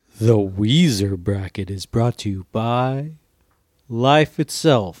The Weezer bracket is brought to you by Life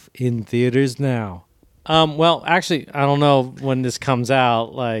Itself, in theaters now. Well, actually, I don't know when this comes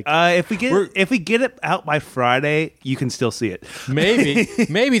out. Like, if we get it out by Friday, you can still see it.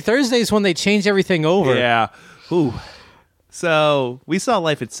 Maybe Thursday's when they change everything over. Yeah. Ooh. So we saw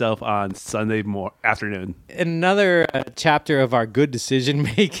Life Itself on Sunday afternoon. Another chapter of our good decision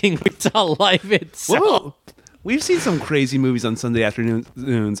making. We saw Life Itself. Whoa. We've seen some crazy movies on Sunday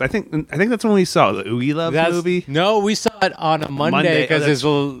afternoons. I think that's when we saw the Oogie Loves movie. No, we saw it on a Monday because it's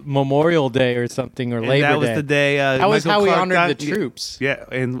Memorial Day or something, or Labor Day. That was the day. That was how we honored the troops. Yeah,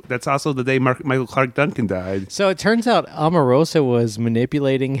 and that's also the day Michael Clark Duncan died. So it turns out Omarosa was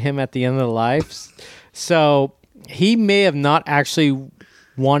manipulating him at the end of the life. So he may have not actually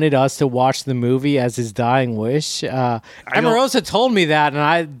wanted us to watch the movie as his dying wish. Omarosa told me that, and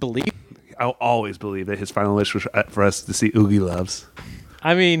I believe. I'll always believe that his final wish was for us to see Oogie Loves.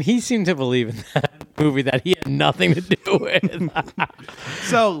 I mean, he seemed to believe in that movie that he had nothing to do with.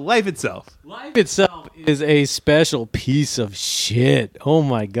 So, Life Itself. Life Itself is a special piece of shit. Oh,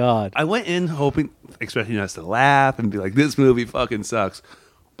 my God. I went in hoping, expecting us to laugh and be like, this movie fucking sucks.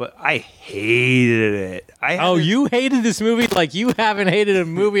 But I hated it. You hated this movie like you haven't hated a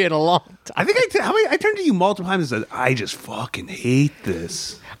movie in a long time. I think I turned to you multiple times and said, I just fucking hate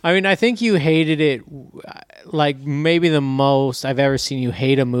this. I mean, I think you hated it like maybe the most I've ever seen you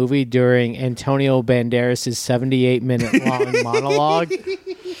hate a movie during Antonio Banderas' 78-minute long monologue.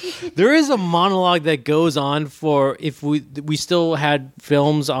 There is a monologue that goes on for if we still had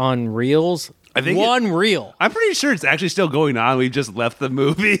films on reels. I think reel. I'm pretty sure it's actually still going on. We just left the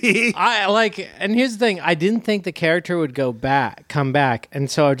movie. And here's the thing: I didn't think the character would come back, and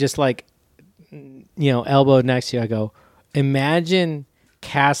so I just elbowed next to you. I go, imagine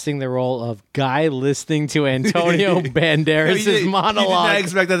casting the role of guy listening to Antonio Banderas' monologue. You did not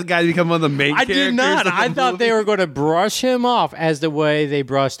expect that guy to become one of the main characters. I did not. I thought they were going to brush him off as the way they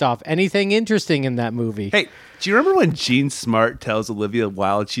brushed off anything interesting in that movie. Hey, do you remember when Jean Smart tells Olivia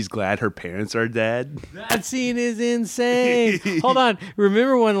Wilde she's glad her parents are dead? That scene is insane. Hold on.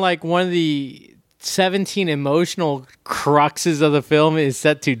 Remember when one of the 17 emotional cruxes of the film is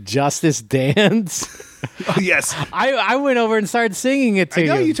set to Justice Dance? Oh, yes. I went over and started singing it to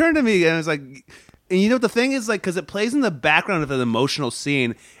you. I know, you turned to me and I was like, and you know what the thing is, because it plays in the background of an emotional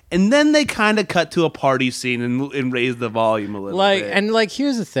scene, and then they kind of cut to a party scene and raise the volume a little bit. And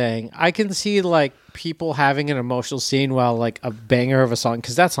here's the thing. I can see people having an emotional scene while a banger of a song,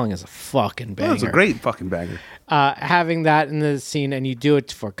 because that song is a fucking banger. It's a great fucking banger. Having that in the scene, and you do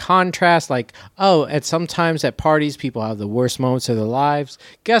it for contrast, sometimes at parties people have the worst moments of their lives.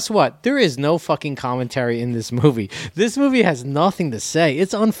 Guess what? There is no fucking commentary in this movie. This movie has nothing to say.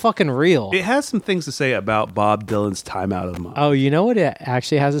 It's unfucking real. It has some things to say about Bob Dylan's time out of the mind. Oh, you know what it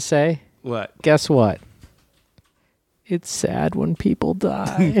actually has to say? What? Guess what? It's sad when people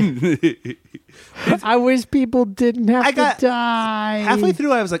die. I wish people didn't have to die. Halfway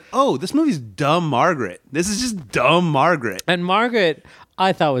through, I was like, oh, this movie's Dumb Margaret. This is just Dumb Margaret. And Margaret,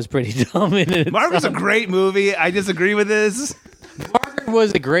 I thought was pretty dumb in it. Margaret's a great movie. I disagree with this. Margaret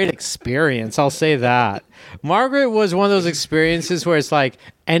was a great experience. I'll say that. Margaret was one of those experiences where it's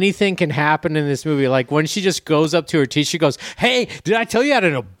anything can happen in this movie. Like when she just goes up to her teacher, she goes, "Hey, did I tell you I had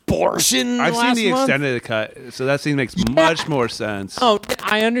an abortion I've last seen the month?" extended cut, so that scene makes much more sense. Oh,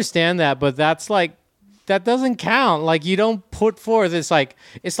 I understand that, but that's that doesn't count. You don't put forth. It's like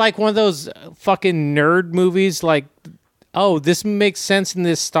one of those fucking nerd movies. Oh, this makes sense in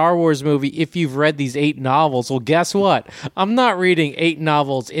this Star Wars movie if you've read these 8 novels. Well, guess what? I'm not reading 8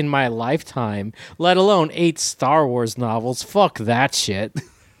 novels in my lifetime, let alone 8 Star Wars novels. Fuck that shit.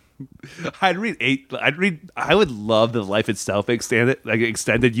 I would love the Life Itself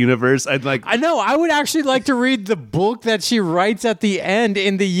extended universe. I know. I would actually like to read the book that she writes at the end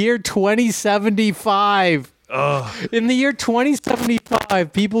in the year 2075. In the year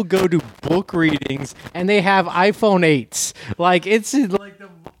 2075, people go to book readings and they have iPhone 8s.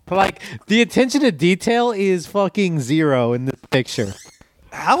 The attention to detail is fucking zero in this picture.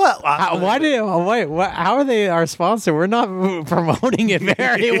 How are they our sponsor? We're not promoting it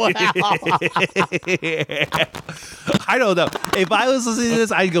very well. I don't know. If I was listening to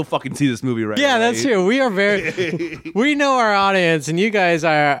this, I'd go fucking see this movie right now. Yeah, that's true. We are we know our audience, and you guys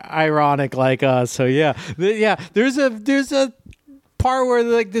are ironic like us. So yeah. There's a part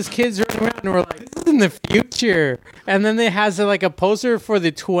where this kid's running around and we're like, this is in the future, and then it has a poster for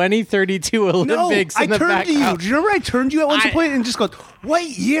the 2032 Olympics. No, I turned to you. Do you remember I turned to you at one point and just go, what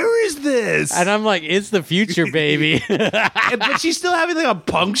year is this? And I'm like, it's the future, baby. But she's still having like a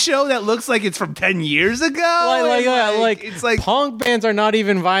punk show that looks like it's from 10 years ago. It's like punk bands are not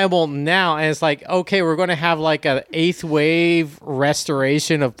even viable now, and it's like, okay, we're going to have like a 8th wave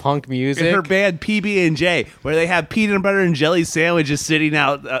restoration of punk music. And her band PB&J, where they have peanut butter and jelly sandwiches sitting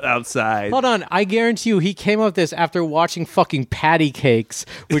outside. Hold on, I guarantee you, he came up with this after watching fucking Patty Cakes,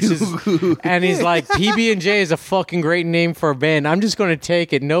 which is, and he's like, PB&J is a fucking great name for a band. I'm just going to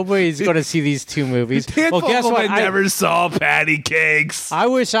take it. Nobody's going to see these two movies. Well, guess what? I never saw Patty Cakes. I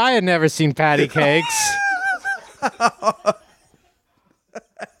wish I had never seen Patty Cakes.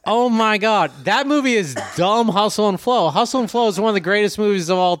 Oh my God, that movie is dumb. Hustle and Flow. Hustle and Flow is one of the greatest movies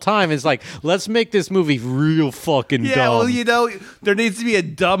of all time. It's like, let's make this movie real fucking dumb. Well, there needs to be a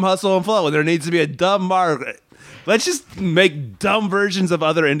dumb Hustle and Flow, and there needs to be a dumb Margaret. Let's just make dumb versions of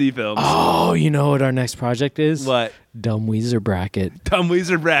other indie films. Oh, you know what our next project is? What? Dumb Weezer Bracket. Dumb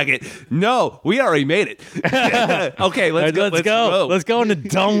Weezer Bracket. No, we already made it. Okay, let's go. Let's go into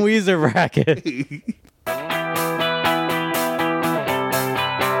Dumb Weezer Bracket.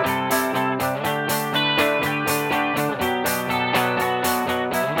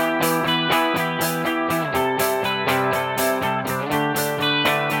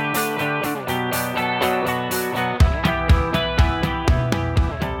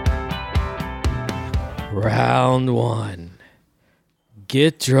 Round 1.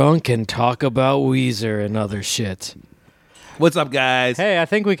 Get drunk and talk about Weezer and other shit. What's up, guys? Hey, I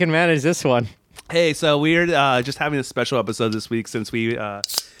think we can manage this one. Hey, so we're just having a special episode this week since we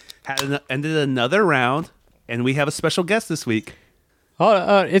ended another round, and we have a special guest this week.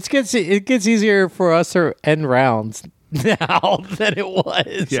 It gets easier for us to end rounds now than it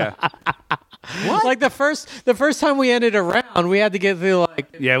was. Yeah. What? Like the first time we ended a round, we had to get through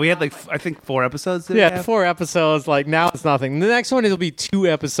we had I think 4 episodes. 4 episodes. Like now it's nothing. The next one it'll be 2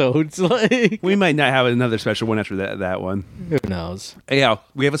 episodes. Like we might not have another special one after that one. Who knows? Yeah,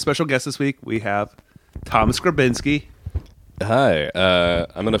 we have a special guest this week. We have Thomas Grabinski. Hi,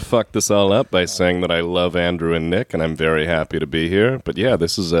 I'm going to fuck this all up by saying that I love Andrew and Nick, and I'm very happy to be here. But yeah,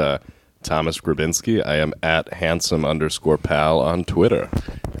 this is Thomas Grabinski. I am at handsome_pal on Twitter.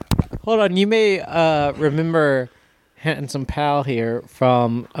 Hold on, you may remember Handsome Pal here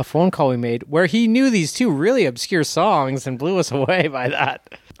from a phone call we made where he knew these 2 really obscure songs and blew us away by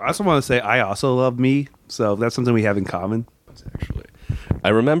that. I also want to say I also love Me, so that's something we have in common. Actually, I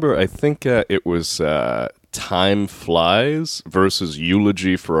remember, I think it was Time Flies versus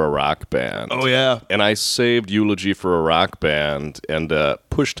Eulogy for a Rock Band. Oh, yeah. And I saved Eulogy for a Rock Band and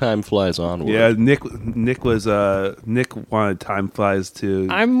pushed Time Flies onward. Yeah, Nick wanted Time Flies too.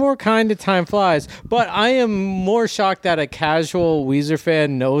 I'm more kind to Time Flies, but I am more shocked that a casual Weezer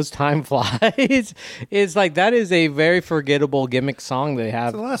fan knows Time Flies. It's like that is a very forgettable gimmick song they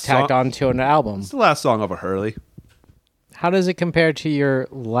have tacked onto an album. It's the last song of a Hurley. How does it compare to your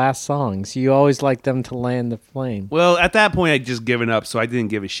last songs? You always like them to land the plane. Well, at that point, I'd just given up, so I didn't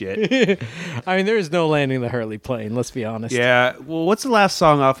give a shit. I mean, there is no landing the Hurley plane, let's be honest. Yeah. Well, what's the last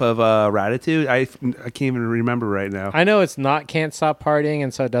song off of Ratitude? I can't even remember right now. I know it's not Can't Stop Partying,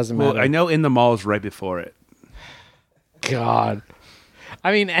 and so it doesn't matter. I know In the Mall is right before it. God.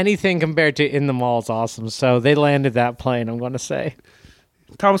 I mean, anything compared to In the Mall is awesome, so they landed that plane, I'm going to say.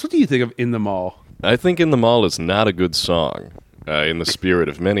 Thomas, what do you think of In the Mall? I think In the Mall is not a good song, in the spirit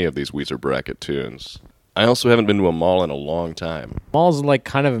of many of these Weezer Bracket tunes. I also haven't been to a mall in a long time. Mall's like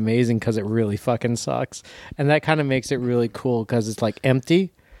kind of amazing because it really fucking sucks. And that kind of makes it really cool because it's like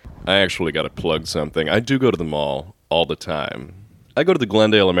empty. I actually got to plug something. I do go to the mall all the time. I go to the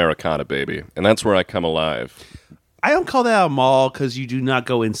Glendale Americana, baby, and that's where I come alive. I don't call that a mall because you do not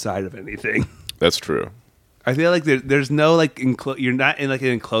go inside of anything. That's true. I feel like there's no like you're not in like an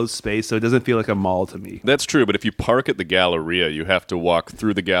enclosed space, so it doesn't feel like a mall to me. That's true, but if you park at the Galleria, you have to walk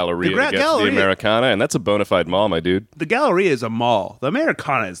through the Galleria to get to the Americana, and that's a bona fide mall, my dude. The Galleria is a mall. The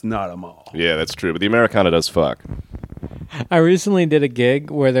Americana is not a mall. Yeah, that's true, but the Americana does fuck. I recently did a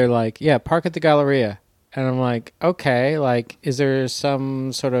gig where they're like, yeah, park at the Galleria. And I'm like, okay, like, is there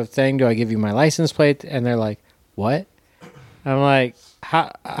some sort of thing? Do I give you my license plate? And they're like, what? I'm like,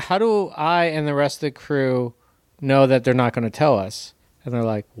 how do I and the rest of the crew know that they're not going to tow us? And they're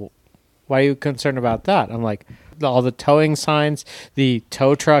like, well, why are you concerned about that? I'm like, all the towing signs, the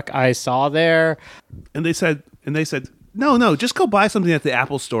tow truck I saw there. And they said, no, just go buy something at the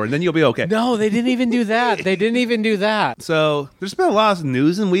Apple store and then you'll be okay. No, they didn't even do that. So there's been a lot of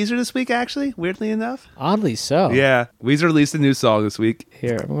news in Weezer this week, actually, weirdly enough. Oddly so. Yeah, Weezer released a new song this week.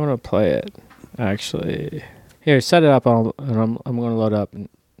 Here, I'm going to play it, actually. Here, set it up, and I'm going to load up. And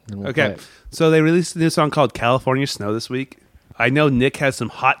we'll okay, so they released a new song called California Snow this week. I know Nick has some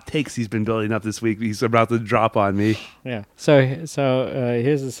hot takes he's been building up this week. He's about to drop on me. Yeah. So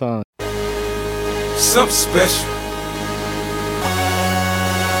here's the song. Something special,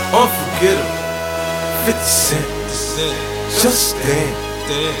 unforgettable. 50 Cent, just stand,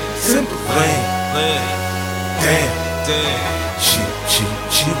 simple plan. Damn,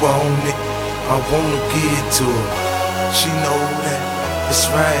 she want it. I wanna give it to her. She know that it's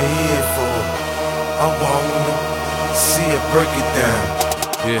right here for her. I wanna see her break it down.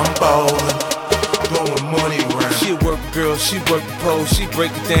 I'm ballin', blowing money around. She a work girl, she work the pole, she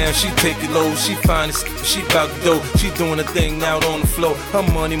break it down, she take it low, she find it, she bout the dough, she doing a thing out on the floor. Her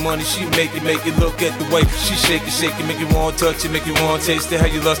money, she make it look at the way she shake it, make you want to touch it, make you want to taste it. How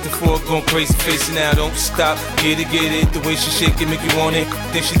you lustin' for it, going crazy, facing now, don't stop, get it, the way she shake it, make you want it.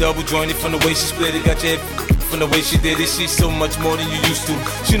 Then she double jointed from the way she split it, got your head from the way she did it. She's so much more than you used to.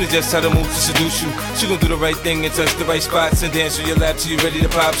 She knows just how to move to seduce you. She gon' do the right thing and touch the right spots and dance on your lap till you ready to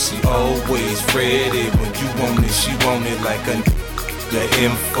pop. She always ready when you want it. She want it like a the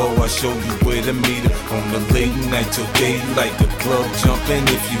info. I show you where to meet her on the late night till daylight. The club jumping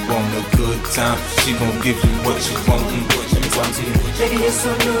if you want a good time. She gon' give you what you want. Baby, it's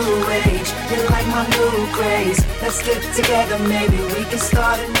a new age. You like my new craze. Let's get together, maybe we can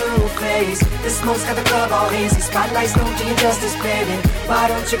start a new phase. This smoke's got the club all hazy. Spotlights don't do you justice, baby. Why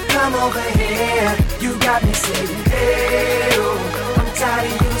don't you come over here? You got me saying, hey, oh, I'm tired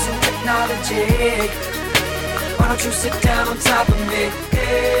of using technology. Why don't you sit down on top of me?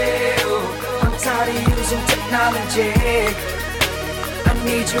 Hey, oh, I'm tired of using technology. I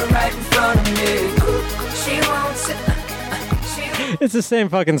need you right in front of me. She won't sit. It's the same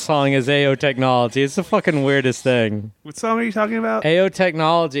fucking song as AO Technology. It's the fucking weirdest thing. What song are you talking about? AO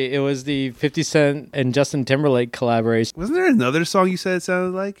Technology. It was the 50 Cent and Justin Timberlake collaboration. Wasn't there another song you said it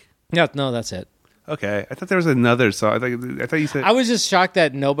sounded like? Yeah, no, that's it. Okay, I thought there was another song. I thought you said. I was just shocked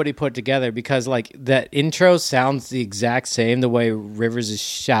that nobody put together because like that intro sounds the exact same the way Rivers is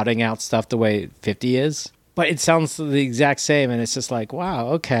shouting out stuff the way 50 is, but it sounds the exact same, and it's just like, wow,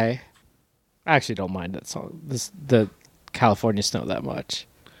 okay. I actually don't mind that song. The California Snow that much.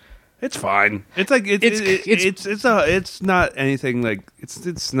 It's fine. It's like it's not anything like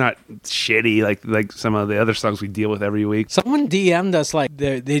it's not shitty like some of the other songs we deal with every week. Someone DM'd us like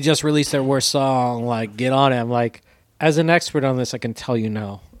they just released their worst song. Like, get on it. I'm like, as an expert on this, I can tell you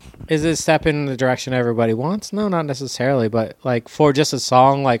no. Is it a step in the direction everybody wants? No, not necessarily. But like for just a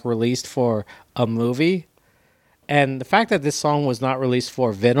song like released for a movie, and the fact that this song was not released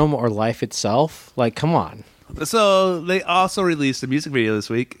for Venom or Life itself, like, come on. So they also released a music video this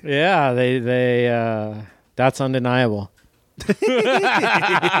week. Yeah, they that's undeniable.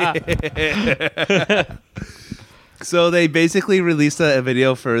 So they basically released a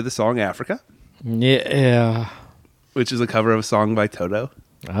video for the song Africa. Yeah. Which is a cover of a song by Toto.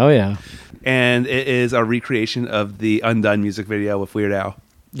 Oh, yeah. And it is a recreation of the Undone music video with Weird Al.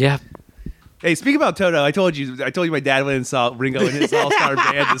 Yeah. Hey, speaking about Toto, I told you my dad went and saw Ringo in his all-star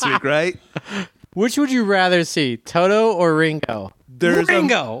band this week, right? Which would you rather see, Toto or Ringo?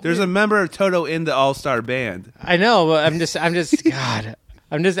 Ringo. There's a member of Toto in the all-star band. I know, but I'm just God.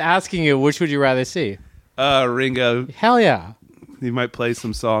 I'm just asking you, which would you rather see? Ringo. Hell yeah. He might play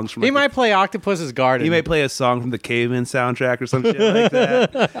some songs from. He might play Octopus's Garden. He might play a song from the Caveman soundtrack or some shit like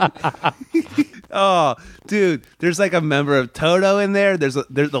that. Oh, dude, there's like a member of Toto in there. There's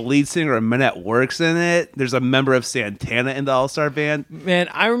the lead singer of Men at Work's in it. There's a member of Santana in the All-Star band. Man,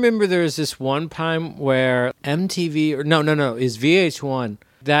 I remember there was this one time where MTV or no, is VH1.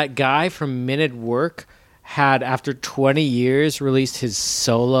 That guy from Men at Work had, after 20 years, released his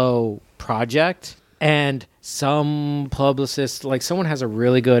solo project, and some publicist, like someone has a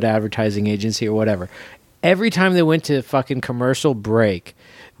really good advertising agency or whatever. Every time they went to fucking commercial break,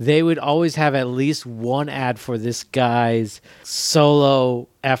 they would always have at least one ad for this guy's solo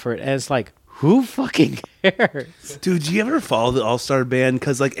effort. And it's like, who fucking cares? Dude, do you ever follow the All-Star band?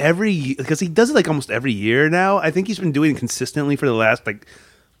 Because he does it like almost every year now. I think he's been doing it consistently for the last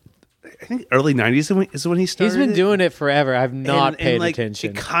I think early 90s is when he started. He's been doing it forever. I've not paid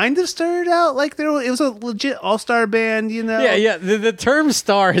attention. It kind of started out like it was a legit all-star band, you know? Yeah. The term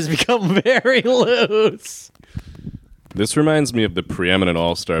star has become very loose. This reminds me of the preeminent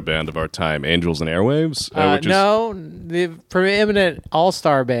all-star band of our time, Angels and Airwaves. No, the preeminent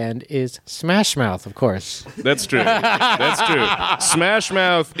all-star band is Smash Mouth, of course. That's true. That's true. Smash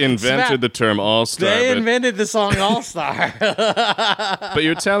Mouth invented the term all-star. They invented the song all-star. But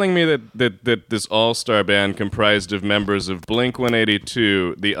you're telling me that this all-star band comprised of members of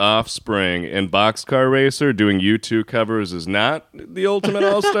Blink-182, The Offspring, and Boxcar Racer doing U2 covers is not the ultimate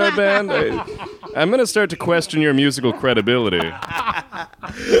all-star band? I'm going to start to question your musical credibility. I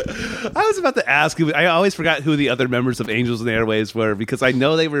was about to ask you. I always forgot who the other members of Angels and Airwaves were because I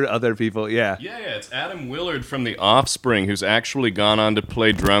know they were other people. Yeah. Yeah, it's Adam Willard from The Offspring, who's actually gone on to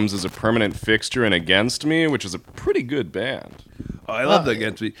play drums as a permanent fixture in Against Me, which is a pretty good band. Oh, I love the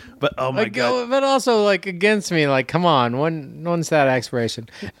Against Me, but oh my god! But also, like, Against Me, like, come on, when's that expiration?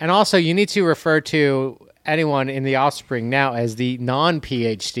 And also, you need to refer to anyone in The Offspring now as the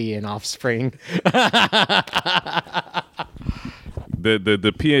non-PhD in Offspring.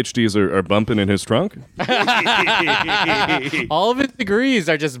 The PhDs are bumping in his trunk? All of his degrees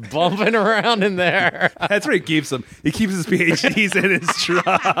are just bumping around in there. That's where he keeps them. He keeps his PhDs in his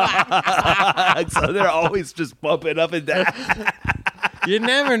truck, so they're always just bumping up and down. You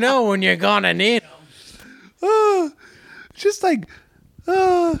never know when you're gonna need them. Just like,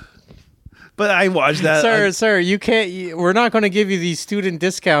 but I watched that. Sir, you can't. We're not going to give you the student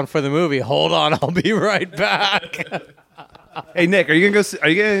discount for the movie. Hold on, I'll be right back. Hey Nick, are you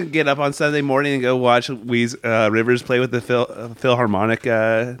gonna get up on Sunday morning and go watch Rivers play with the Philharmonic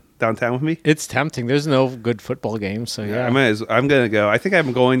downtown with me? It's tempting. There's no good football game, so yeah. I'm gonna go. I think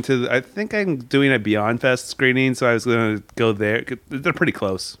I'm doing a Beyond Fest screening, so I was gonna go there. They're pretty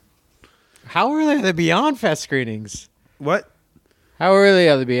close. How early are the Beyond Fest screenings? What? How early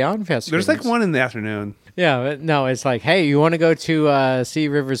are the Beyond Fest screenings? There's like one in the afternoon. Yeah, but no, it's like, hey, you want to go to see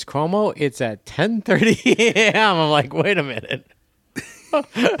Rivers Cuomo? It's at 10:30 a.m. I'm like, wait a minute. What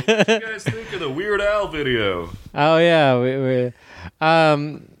do you guys think of the Weird Al video? Oh yeah,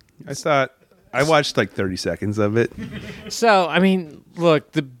 I saw it. I watched like 30 seconds of it. So, I mean,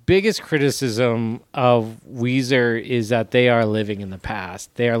 look, the biggest criticism of Weezer is that they are living in the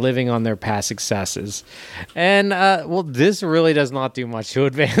past. They are living on their past successes. And, well, this really does not do much to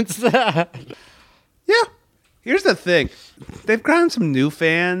advance that. Yeah. Here's the thing. They've gotten some new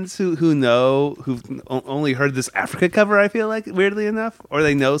fans who've only heard this Africa cover, I feel like, weirdly enough, or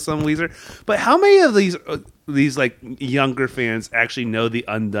they know some Weezer. But how many of these like younger fans actually know the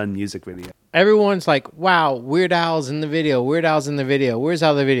Undone music video? Everyone's like, wow, Weird Al's in the video. Weird Al's in the video. Where's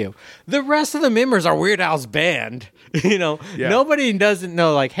Al the video? The rest of the members are Weird Al's band. Nobody doesn't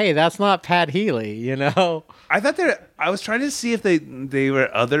know, like, hey, that's not Pat Healy, I was trying to see if they were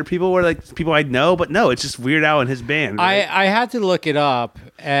other people, were like people I know, but no, it's just Weird Al and his band. Right? I had to look it up,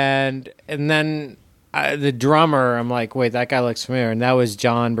 and then the drummer, I'm like, wait, that guy looks familiar, and that was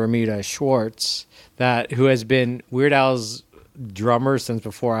John Bermuda Schwartz, who has been Weird Al's drummer since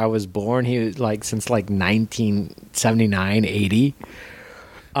before I was born. He was since 1979, 80.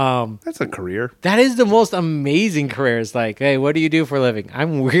 That's a career. That is the most amazing career. It's like, hey, what do you do for a living?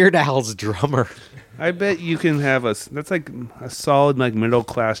 I'm Weird Al's drummer. I bet you can have that's like a solid middle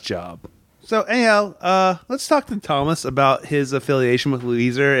class job. So anyhow, let's talk to Thomas about his affiliation with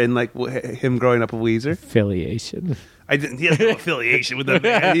Weezer and him growing up with Weezer. Affiliation. He has no affiliation with the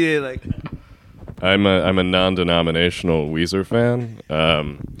band. He I'm a non-denominational Weezer fan.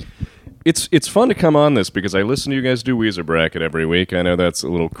 It's fun to come on this because I listen to you guys do Weezer Bracket every week. I know that's a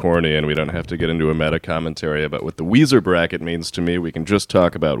little corny and we don't have to get into a meta commentary about what the Weezer Bracket means to me. We can just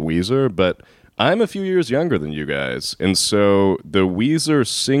talk about Weezer, but I'm a few years younger than you guys. And so the Weezer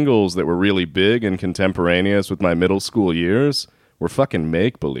singles that were really big and contemporaneous with my middle school years were fucking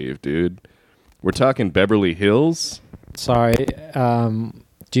make-believe, dude. We're talking Beverly Hills. Sorry,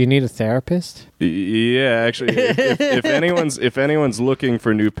 do you need a therapist? Yeah, actually, if anyone's looking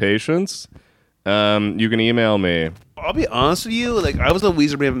for new patients, you can email me. I'll be honest with you. I was a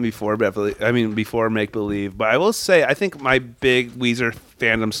Weezer fan before Make Believe. But I will say, I think my big Weezer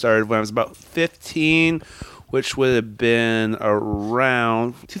fandom started when I was about 15, which would have been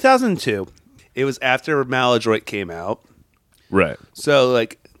around 2002. It was after Maladroit came out. Right. So,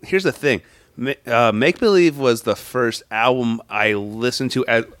 here's the thing. Make Believe was the first album I listened to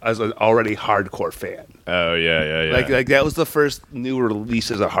as an already hardcore fan. Oh, yeah. Like that was the first new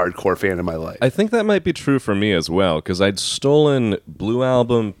release as a hardcore fan in my life. I think that might be true for me as well, because I'd stolen Blue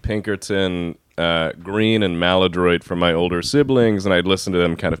Album, Pinkerton, Green, and Maladroit from my older siblings, and I'd listen to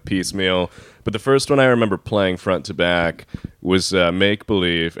them kind of piecemeal. But the first one I remember playing front to back was Make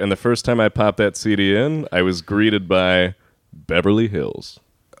Believe, and the first time I popped that CD in, I was greeted by Beverly Hills.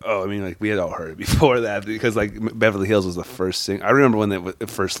 Oh, I mean, we had all heard it before that because, Beverly Hills was the first thing. I remember when it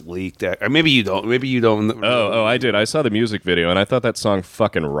first leaked. Maybe you don't. Oh, I did. I saw the music video, and I thought that song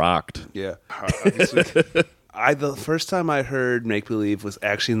fucking rocked. Yeah. The first time I heard Make Believe was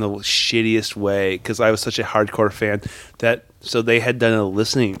actually in the shittiest way because I was such a hardcore fan so they had done a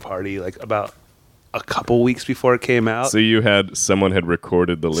listening party, about a couple weeks before it came out. So someone had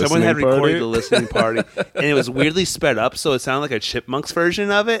recorded the listening party? Someone had recorded the listening party, and it was weirdly sped up, so it sounded like a Chipmunks version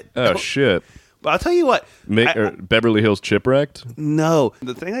of it. Oh, shit. But I'll tell you what. Beverly Hills Chipwrecked? No.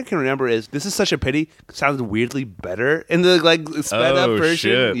 The thing I can remember is This Is Such a Pity sounded weirdly better in the sped up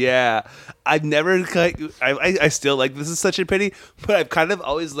version. Shit. Yeah. I've never I still like This Is Such a Pity, but I've kind of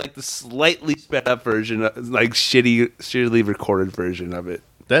always liked the slightly sped up version, shittily recorded version of it.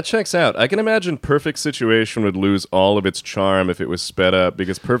 That checks out. I can imagine Perfect Situation would lose all of its charm if it was sped up,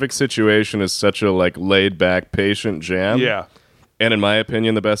 because Perfect Situation is such a laid back, patient jam. Yeah. And in my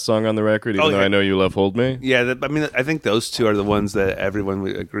opinion, the best song on the record, even though I know you love Hold Me. Yeah, I think those two are the ones that everyone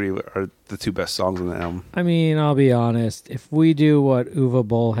would agree are the two best songs on the album. I mean, I'll be honest. If we do what Uwe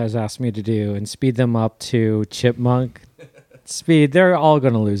Boll has asked me to do and speed them up to Chipmunk speed, they're all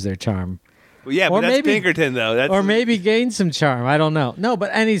going to lose their charm. Well, yeah, but that's Pinkerton, though. Or maybe gain some charm. I don't know. No, but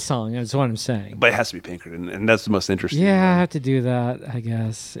any song is what I'm saying. But it has to be Pinkerton, and that's the most interesting. Yeah, one. I have to do that, I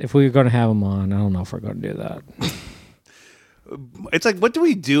guess. If we were going to have him on, I don't know if we're going to do that. It's like, what do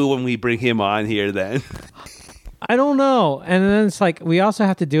we do when we bring him on here, then? I don't know. And then it's like, we also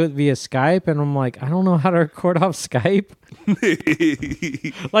have to do it via Skype, and I'm like, I don't know how to record off Skype.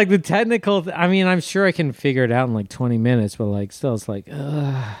 The technical... I mean, I'm sure I can figure it out in 20 minutes, but still, it's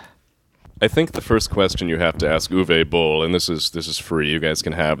ugh. I think the first question you have to ask Uwe Boll, and this is free, you guys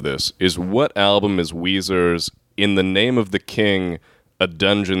can have this, is what album is Weezer's In the Name of the King, A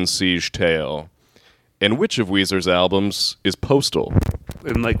Dungeon Siege Tale? And which of Weezer's albums is Postal?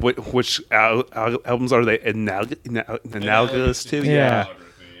 And which albums are they analogous to? Yeah.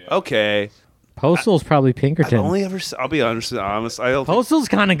 Okay. Postal's probably Pinkerton. I'll be honest. Postal's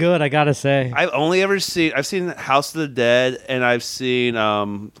kind of good, I gotta say. I've seen House of the Dead, and I've seen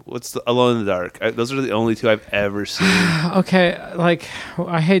Alone in the Dark. Those are the only two I've ever seen. Okay,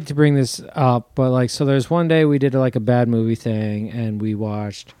 I hate to bring this up, but so there's one day we did a bad movie thing, and we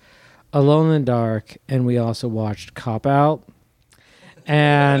watched Alone in the Dark, and we also watched Cop Out,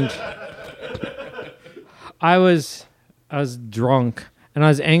 and I was drunk. And I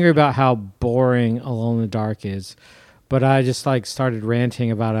was angry about how boring Alone in the Dark is. But I just started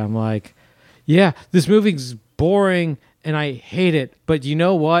ranting about it. I'm like, yeah, this movie's boring and I hate it. But you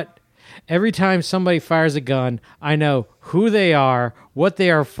know what? Every time somebody fires a gun, I know who they are, what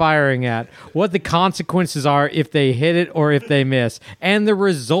they are firing at, what the consequences are if they hit it or if they miss, and the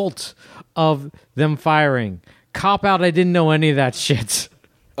result of them firing. Cop Out, I didn't know any of that shit.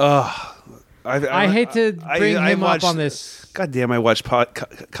 I hate to bring him up on this. God damn, I watched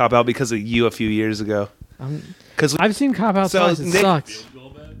Cop Out because of you a few years ago. Because I've seen Cop Out twice. It sucks.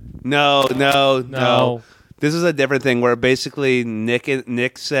 No. This is a different thing where basically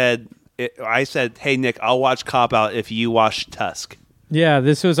Nick said, I said, hey, Nick, I'll watch Cop Out if you watch Tusk. Yeah,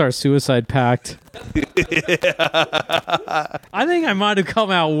 this was our suicide pact. I think I might have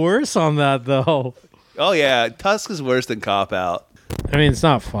come out worse on that, though. Oh, yeah. Tusk is worse than Cop Out. I mean, it's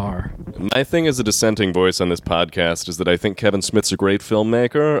not far. My thing as a dissenting voice on this podcast is that I think Kevin Smith's a great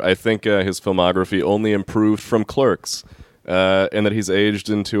filmmaker. I think his filmography only improved from Clerks, and that he's aged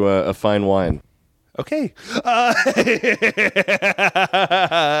into a fine wine. Okay.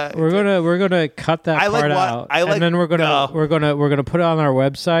 We're gonna cut that part out, and then we're gonna put it on our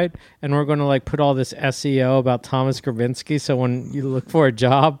website, and we're gonna put all this SEO about Thomas Grabinski. So when you look for a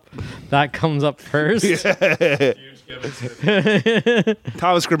job, that comes up first. Yeah.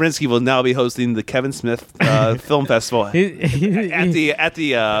 Thomas Grabinski will now be hosting the Kevin Smith Film Festival at the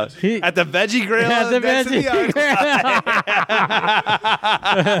Veggie Grill. At the Veggie Grill.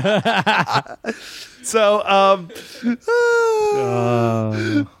 So,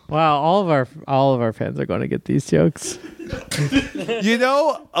 wow! All of our fans are going to get these jokes.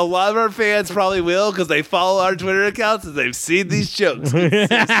 A lot of our fans probably will because they follow our Twitter accounts and they've seen these jokes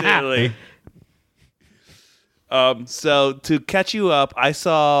consistently. So to catch you up, I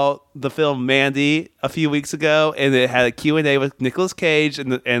saw the film Mandy a few weeks ago, and it had a Q&A with Nicolas Cage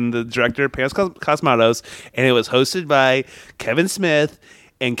and the director Panos Cosmatos, and it was hosted by Kevin Smith.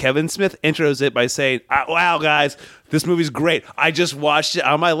 And Kevin Smith intros it by saying, wow, guys, this movie's great. I just watched it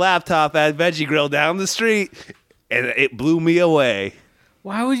on my laptop at Veggie Grill down the street, and it blew me away.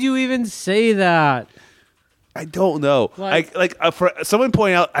 Why would you even say that? I don't know. For someone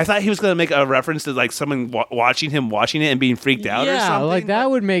pointing out, I thought he was going to make a reference to someone watching it and being freaked out or something. Yeah,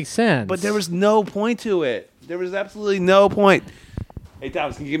 that would make sense. But there was no point to it. There was absolutely no point. Hey,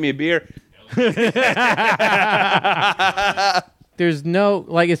 Thomas, can you give me a beer? There's no,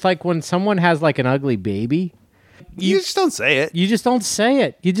 it's like when someone has an ugly baby. You just don't say it. You just don't say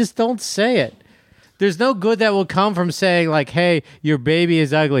it. You just don't say it. There's no good that will come from saying hey, your baby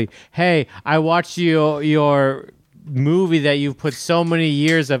is ugly. Hey, I watched your movie that you've put so many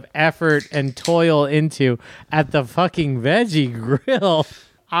years of effort and toil into at the fucking Veggie Grill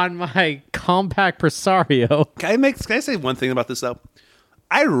on my compact presario. Can I say one thing about this though?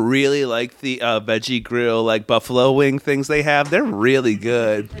 I really like the veggie grill, like buffalo wing things they have. They're really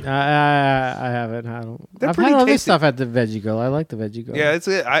good. I haven't. I've pretty had other tasty. stuff at the veggie grill. I like the veggie grill. Yeah,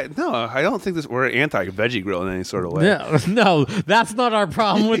 I don't think we're anti-veggie grill in any sort of way. No, that's not our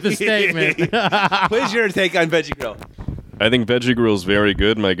problem with the statement. What's your take on veggie grill? I think Veggie Grill's very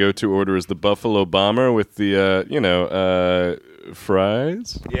good. My go-to order is the Buffalo Bomber with the,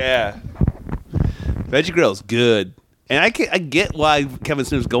 fries. Yeah, veggie grill's good. And I get why Kevin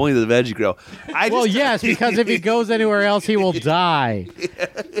Smith's going to the veggie grill. Yes, because if he goes anywhere else, he will die.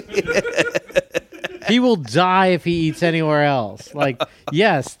 He will die if he eats anywhere else. Like,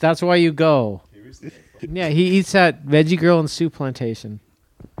 yes, that's why you go. Yeah, he eats at Veggie Grill and Soup Plantation.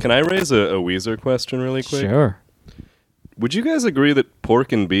 Can I raise a Weezer question really quick? Sure. Would you guys agree that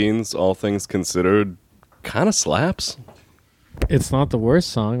Pork and Beans, all things considered, kind of slaps? It's not the worst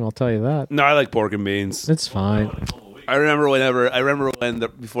song, I'll tell you that. No, I like pork and beans. It's fine. I remember when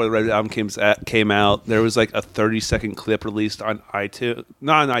before the Red album came out, there was like a 30-second clip released on iTunes.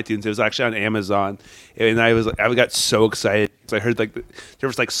 Not on iTunes, it was actually on Amazon, and I got so excited. So I heard like there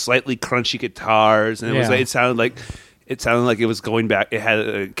was like slightly crunchy guitars, and it sounded like it was going back. It had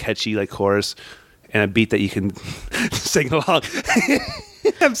a catchy like chorus and a beat that you can sing along.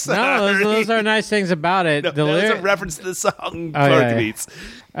 I'm sorry. No, those are nice things about it. No, the that was lyric- a reference to the song Oh, Pork yeah. Beats.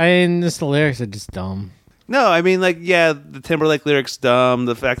 I mean, the lyrics are just dumb. No, I mean, like, yeah, the Timberlake lyrics dumb.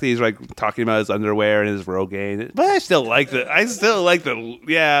 The fact that he's like talking about his underwear and his Rogaine, but I still like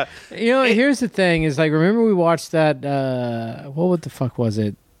yeah. You know, here's the thing: is like, remember we watched that? What the fuck was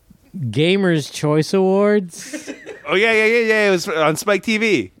it? Gamers Choice Awards. Oh yeah. It was on Spike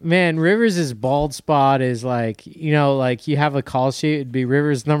TV. Man, Rivers' bald spot is like, like you have a call sheet. It'd be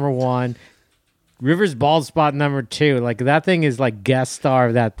Rivers #1. Rivers bald spot #2, like that thing is like guest star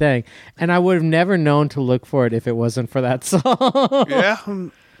of that thing, and I would have never known to look for it if it wasn't for that song. Yeah,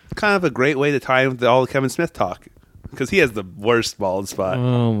 kind of a great way to tie in with all the Kevin Smith talk because he has the worst bald spot.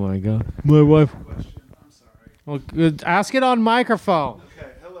 Oh my god, my wife. Well, ask it on microphone.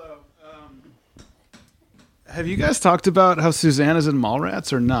 Okay, hello. Have you guys talked about how Susanna's in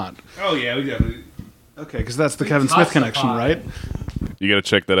Mallrats or not? Oh yeah, we definitely. Okay, because that's the Kevin Smith connection, right? You got to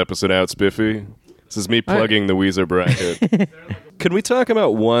check that episode out, Spiffy. This is me plugging the Weezer bracket. Can we talk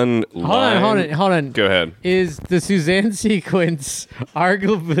about one line? Hold on. Go ahead. Is the Suzanne sequence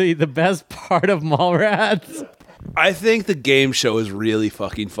arguably the best part of Mallrats? I think the game show is really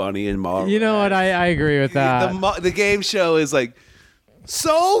fucking funny in Mallrats. You know what? I agree with that. The game show is like,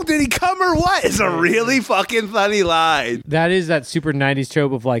 so did he come or what? It's a really fucking funny line. That is that super 90s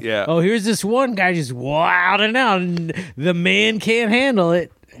trope of like, Yeah. oh, here's this one guy just wilding out and the man can't handle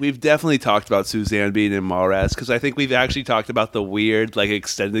it. We've definitely talked about Suzanne being in Mallrats because I think we've actually talked about the weird like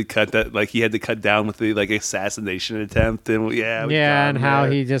extended cut that like he had to cut down with the like assassination attempt and And how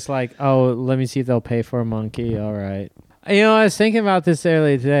he just like, oh, let me see if they'll pay for a monkey. All right. I was thinking about this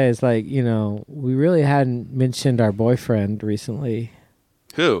earlier today. It's like, we really hadn't mentioned our boyfriend recently.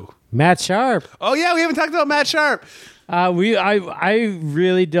 Who? Matt Sharp. Oh yeah, we haven't talked about Matt Sharp. I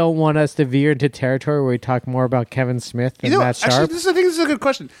really don't want us to veer into territory where we talk more about Kevin Smith than Matt Sharp. Actually, I think this is a good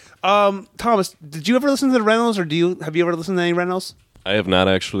question. Thomas, did you ever listen to the Reynolds, or have you ever listened to any Reynolds? I have not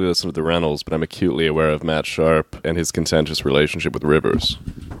actually listened to the Reynolds, but I'm acutely aware of Matt Sharp and his contentious relationship with Rivers.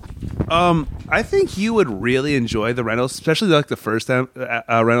 I think you would really enjoy the Reynolds, especially like the first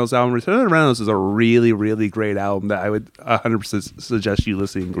Reynolds album. Return of the Reynolds is a really, really great album that I would 100% suggest you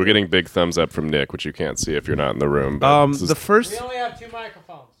listening to. We're getting big thumbs up from Nick, which you can't see if you're not in the room. But the first, We only have 2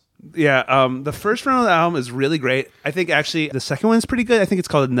 microphones. yeah, the first Reynolds album is really great. I think actually the second one is pretty good. I think it's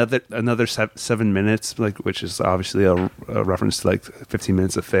called another 7 minutes, which is obviously a reference to like 15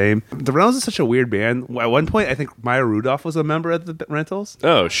 Minutes of Fame. The Reynolds is such a weird band. At one point, I think Maya Rudolph was a member of the Rentals.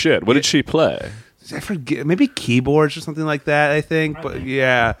 oh shit, what did she play? I forget, maybe keyboards or something like that. I think, but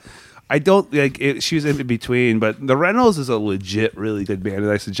yeah, I don't like it. She was in between, but the Reynolds is a legit, really good band, and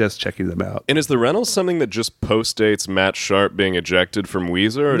I suggest checking them out. And is the Reynolds something that just postdates Matt Sharp being ejected from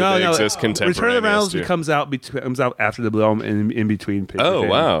Weezer, or do they exist contemporaneous? Return of the Reynolds to- comes out after the Blue Album in between. Oh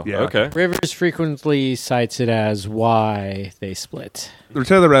wow, Yeah. okay. Rivers frequently cites it as why they split.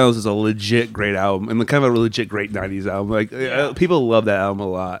 Return of the Reynolds is a legit great album and kind of a legit great '90s album. Like people love that album a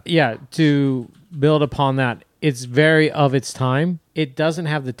lot. Yeah, to build upon that, it's very of its time. It doesn't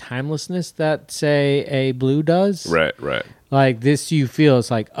have the timelessness that, say, a Blue does. Right. Like this, you feel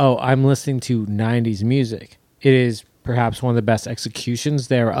it's like, oh, I'm listening to 90s music. It is perhaps one of the best executions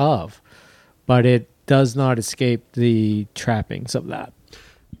thereof, but it does not escape the trappings of that.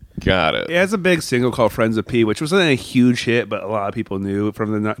 Got it. It has a big single called Friends of P, which wasn't a huge hit, but a lot of people knew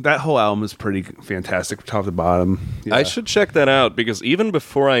from that whole album is pretty fantastic from top to bottom. Yeah. I should check that out because even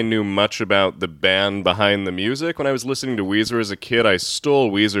before I knew much about the band behind the music, when I was listening to Weezer as a kid, I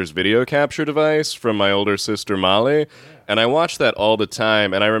stole Weezer's video capture device from my older sister Molly, and I watched that all the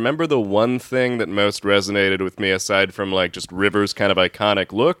time, and I remember the one thing that most resonated with me, aside from like just Rivers' kind of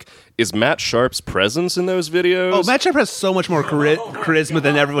iconic look, is Matt Sharp's presence in those videos. Oh, Matt Sharp has so much more charisma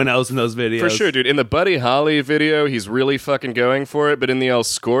than everyone else in those videos. For sure, dude. In the Buddy Holly video, he's really fucking going for it, but in the El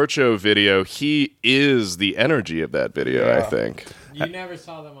Scorcho video, he is the energy of that video, I think. You never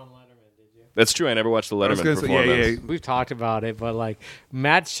saw them on Letterman, did you? That's true. I never watched the Letterman performance. Yeah. We've talked about it, but like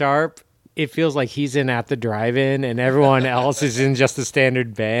Matt Sharp, it feels like he's in at the drive-in and everyone else is in just a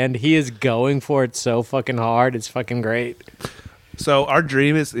standard band. He is going for it so fucking hard. It's fucking great. So our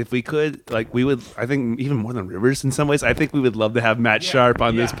dream is, if we could, like, we would, I think even more than Rivers in some ways, I think we would love to have Matt Sharp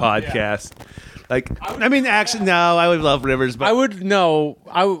on this podcast. Like, I mean, actually, no, I would love Rivers, but I would know.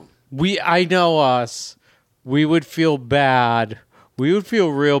 I know us. We would feel bad. We would feel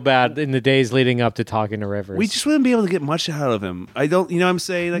real bad in the days leading up to talking to Rivers. we just wouldn't be able to get much out of him. I don't, you know what I'm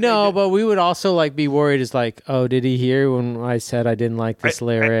saying? Like, No, but we would also like be worried. Is like, oh, did he hear when I said I didn't like this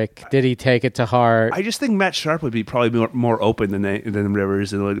lyric? Did he take it to heart? I just think Matt Sharp would be probably more open than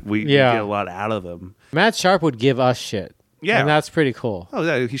Rivers, and we'd get a lot out of him. Matt Sharp would give us shit. Yeah, and that's pretty cool. Oh,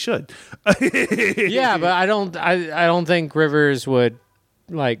 yeah, he should. Yeah, but I don't think Rivers would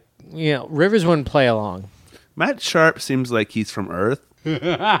Rivers wouldn't play along. Matt Sharp seems like he's from Earth. You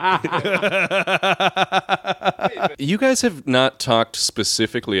guys have not talked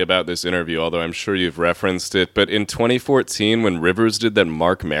specifically about this interview, although I'm sure you've referenced it. But in 2014, when Rivers did that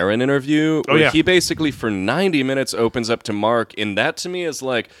Mark Maron interview, he basically for 90 minutes opens up to Mark, and that to me is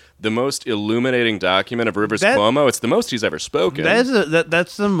like the most illuminating document of Rivers Cuomo. It's the most he's ever spoken.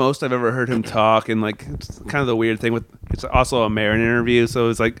 That's the most I've ever heard him talk, and like it's kind of the weird thing with it's also a Maron interview, so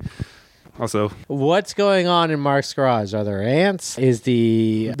it's like. Also, what's going on in Mark's garage? Are there ants? Is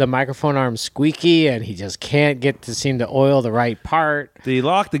the microphone arm squeaky and he just can't seem to oil the right part? Did he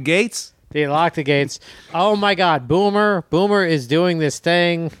lock the gates? They locked the gates. Oh my God, Boomer is doing this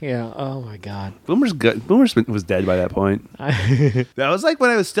thing. Yeah. Oh my God. Boomer's good. Was dead by that point. That was like when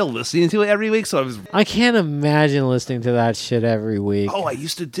I was still listening to it every week. So I can't imagine listening to that shit every week. Oh, I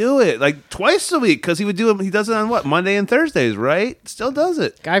used to do it like twice a week because he does it on what, Monday and Thursdays, right? Still does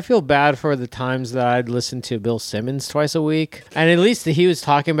it. I feel bad for the times that I'd listen to Bill Simmons twice a week, and at least he was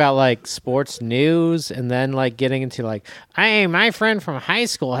talking about like sports news, and then like getting into like, hey, my friend from high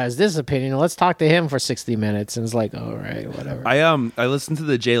school has this opinion. Let's talk to him for 60 minutes. And it's like, all right, whatever. I listened to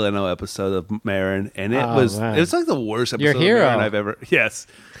the Jay Leno episode of Maron, and it was like the worst episode Your hero. of Maron I've ever. Yes.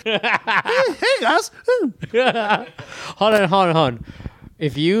 hey guys. Hold on.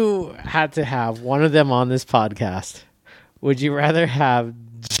 If you had to have one of them on this podcast, would you rather have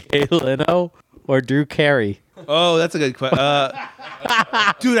Jay Leno or Drew Carey? Oh, that's a good question.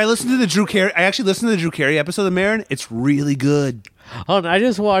 Dude, I listened to the Drew Carey. I actually listened to the Drew Carey episode of Maron. It's really good. Hold on, I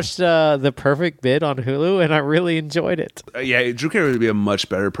just watched The Perfect Bid on Hulu, and I really enjoyed it. Yeah, Drew Carey would be a much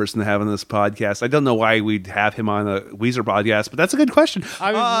better person to have on this podcast. I don't know why we'd have him on a Weezer podcast, but that's a good question.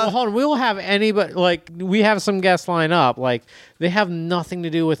 I mean, hold on, we'll have anybody, like, we have some guests line up. Like, they have nothing to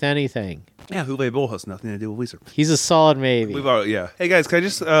do with anything. Yeah, Uwe Boll has nothing to do with Weezer. He's a solid maybe. Hey guys, can I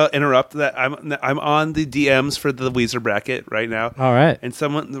just interrupt that? I'm on the DMs for the Weezer bracket right now. All right. And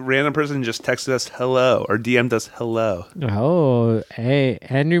the random person just texted us hello or DM'd us hello. Oh, hey,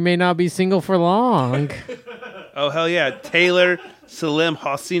 Andrew may not be single for long. Oh, hell yeah. Taylor Salim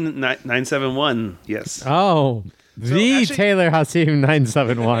Hassin 971. Yes. Oh, Taylor Hassim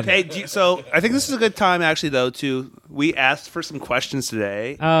 971. Hey, so I think this is a good time actually though we asked for some questions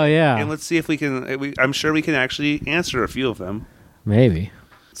today. Oh yeah. And let's see if we can I'm sure we can actually answer a few of them. Maybe.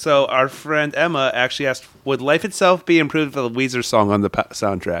 So our friend Emma actually asked, would life itself be improved for the Weezer song on the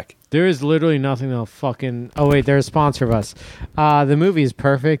soundtrack? There is literally nothing that'll fucking... Oh wait, they're a sponsor of us. The movie is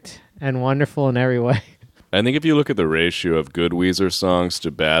perfect and wonderful in every way. I think if you look at the ratio of good Weezer songs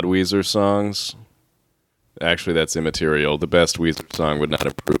to bad Weezer songs, actually that's immaterial. The best Weezer song would not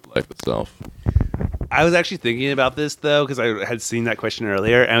improve life itself. I was actually thinking about this, though, because I had seen that question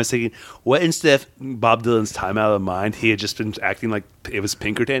earlier, and I was thinking, what instead of Bob Dylan's Time Out of Mind, he had just been acting like it was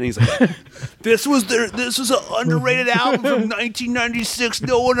Pinkerton, and he's like, this was an underrated album from 1996,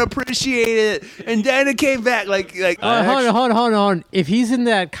 no one appreciated it, and then it came back, Hold on. If he's in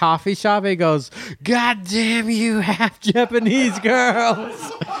that coffee shop, he goes, God damn you half Japanese girls.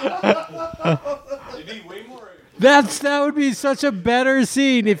 That would be such a better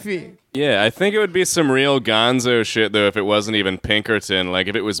scene if he... Yeah, I think it would be some real gonzo shit, though, if it wasn't even Pinkerton. Like,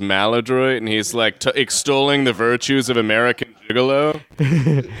 if it was Maladroit and he's, like, extolling the virtues of American Gigolo. What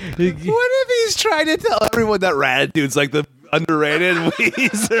if he's trying to tell everyone that Ratitude's like the underrated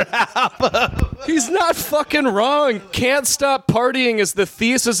Weezer album? He's not fucking wrong. Can't Stop Partying is the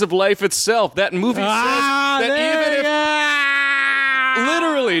thesis of life itself. That movie says that even if...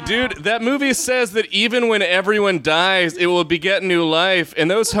 Literally, dude, that movie says that even when everyone dies, it will beget new life, and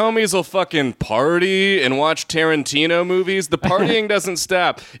those homies will fucking party and watch Tarantino movies. The partying doesn't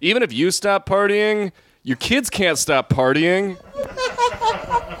stop. Even if you stop partying, your kids can't stop partying.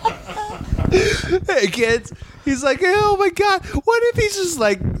 Hey, kids. He's like, oh my God, what if he's just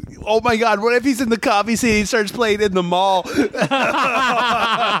like, oh my God, what if he's in the coffee scene and he starts playing in the mall? Hold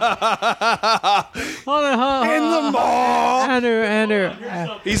on. In the mall. Andrew.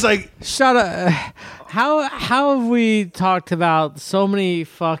 He's like, Shut up. How have we talked about so many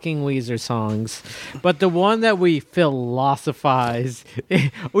fucking Weezer songs, but the one that we philosophize,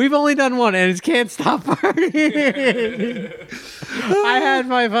 we've only done one, and it's Can't Stop Partying. I had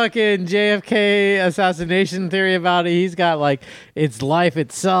my fucking JFK assassination theory about it. He's got like, it's life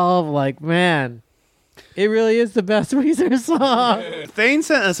itself. Like, man, it really is the best Weezer song. Thane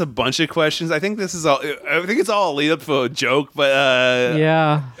sent us a bunch of questions. I think it's all a lead up to a joke, but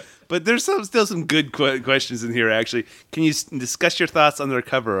Yeah. But there's still some good questions in here. Actually, can you discuss your thoughts on their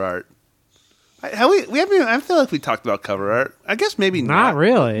cover art? We haven't. I feel like we talked about cover art. I guess maybe Not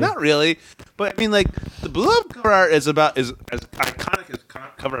really. Not really. But I mean, like the Blue Album cover art is about as iconic as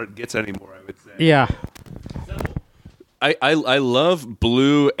cover art gets anymore. I would say. Yeah. I love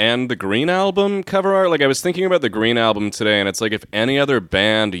Blue and the Green Album cover art. Like, I was thinking about the Green Album today, and it's like if any other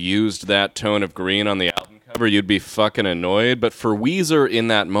band used that tone of green on the album cover, you'd be fucking annoyed. But for Weezer in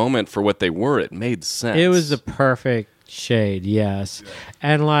that moment, for what they were, it made sense. It was the perfect shade, yes.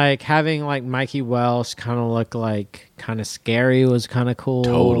 And like having like Mikey Welsh kind of look like kind of scary was kind of cool.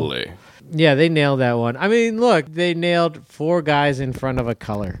 Totally. Yeah, they nailed that one. I mean, look, they nailed 4 guys in front of a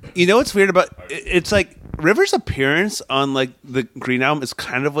color. You know what's weird about it's like Rivers' appearance on like the Green Album is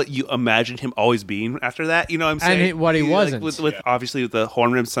kind of what you imagine him always being after that. You know what I'm saying? And what he wasn't. Like, with obviously with the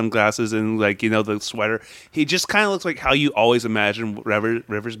horn rimmed sunglasses and like, you know, the sweater. He just kind of looks like how you always imagine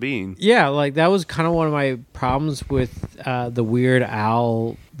Rivers being. Yeah, like that was kind of one of my problems with the Weird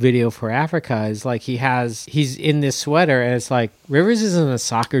Al video for Africa is like he's in this sweater and it's like Rivers is in a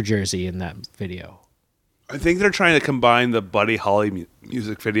soccer jersey in that video. I think they're trying to combine the Buddy Holly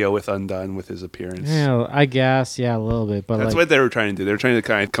music video with Undone with his appearance. Yeah, I guess, yeah, a little bit, but That's like, what they were trying to do. They were trying to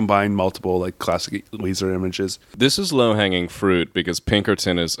kind of combine multiple like classic Weezer images. This is low-hanging fruit because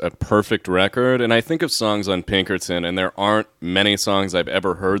Pinkerton is a perfect record, and I think of songs on Pinkerton, and there aren't many songs I've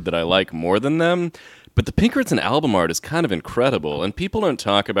ever heard that I like more than them. But the Pinkerton album art is kind of incredible, and people don't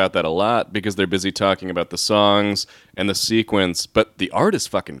talk about that a lot because they're busy talking about the songs and the sequence, but the art is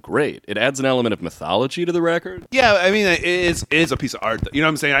fucking great. It adds an element of mythology to the record. Yeah, I mean, it is a piece of art. You know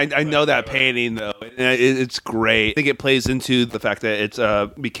what I'm saying? I know that painting, though. It's great. I think it plays into the fact that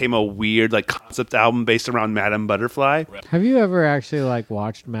it became a weird like concept album based around Madame Butterfly. have you ever actually like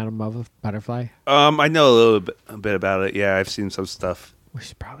watched Madame Butterfly? I know a bit about it. Yeah, I've seen some stuff. We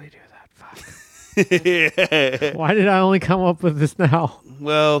should probably do that. Fuck. Why did I only come up with this now?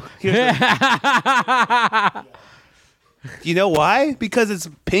 Well, here's you know why? Because it's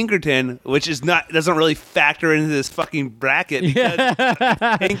Pinkerton, which doesn't really factor into this fucking bracket. Because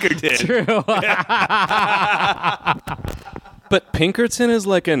it's Pinkerton. True. But Pinkerton is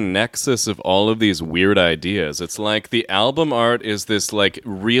like a nexus of all of these weird ideas. It's like the album art is this like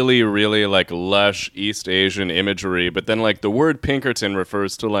really, really like lush East Asian imagery, but then like the word Pinkerton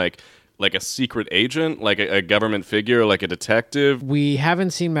refers to like a secret agent, like a government figure, like a detective. We haven't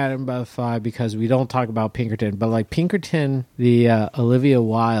seen Madame Butterfly because we don't talk about Pinkerton, but like Pinkerton, the Olivia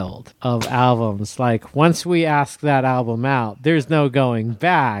Wilde of albums, like once we ask that album out, there's no going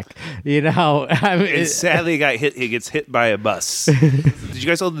back, you know? I mean, And sadly, he gets hit by a bus. Did you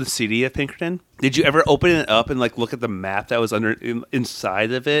guys own the CD of Pinkerton? Did you ever open it up and like look at the map that was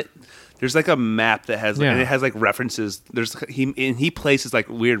inside of it? There's like a map that has, and it has like references. He places like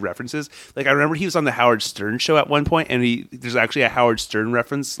weird references. Like I remember he was on the Howard Stern show at one point, and there's actually a Howard Stern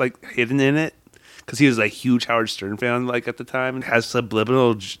reference like hidden in it because he was like huge Howard Stern fan like at the time, and has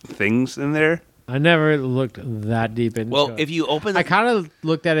subliminal things in there. I never looked that deep into it. Well, if you open, I kind of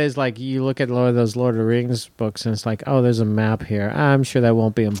looked at it as like you look at those Lord of the Rings books, and it's like, oh, there's a map here. I'm sure that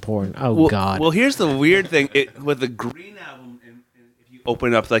won't be important. Oh God. Well, here's the weird thing with the Green Album.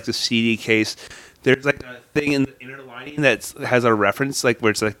 Open up like the CD case, there's like a thing in the inner lining that has a reference, like where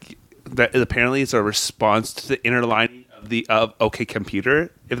it's like that apparently it's a response to the inner lining of the OK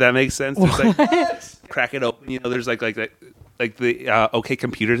Computer, if that makes sense. There's like crack it open. There's like the OK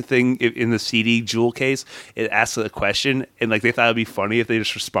Computer thing in the CD jewel case. It asks a question, and like they thought it'd be funny if they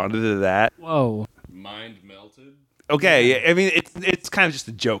just responded to that. Whoa. Mind melted. Okay, I mean it's kind of just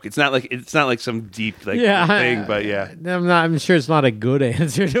a joke. It's not like some deep thing, but yeah. I'm sure it's not a good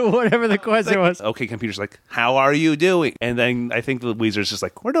answer to whatever the question was. Okay, computer's like, how are you doing? And then I think the Weezer's just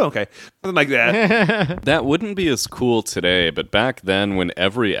like, we're doing okay, something like that. That wouldn't be as cool today, but back then, when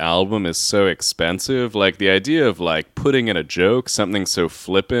every album is so expensive, like the idea of like putting in a joke, something so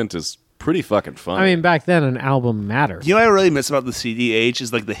flippant, is pretty fucking fun. I mean, back then an album mattered. You know what I really miss about the CD age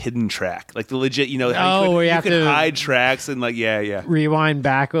is like the hidden track, like the legit. How you could hide tracks and like rewind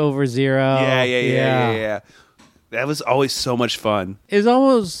back over zero. Yeah. That was always so much fun. It was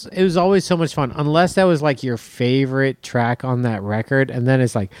always so much fun, unless that was like your favorite track on that record, and then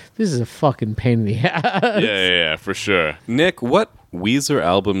it's like, this is a fucking pain in the ass. Yeah, for sure. Nick, what Weezer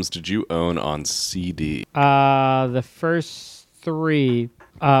albums did you own on CD? The first three.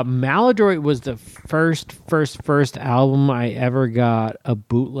 Maladroit was the first album I ever got a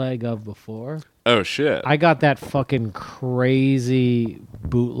bootleg of before. Oh, shit. I got that fucking crazy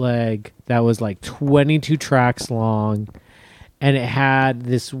bootleg that was like 22 tracks long, and it had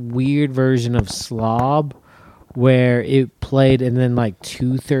this weird version of Slob where it played, and then like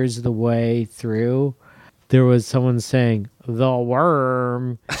 2/3 of the way through, there was someone saying, "The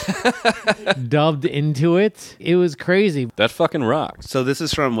Worm," dubbed into it. It was crazy. That fucking rocks. So this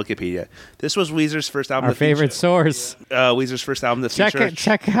is from Wikipedia. This was Weezer's first album. Our favorite source. Weezer's first album.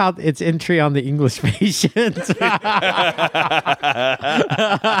 Check out its entry on the English Patient.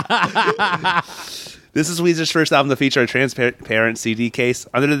 This is Weezer's first album to feature a transparent CD case.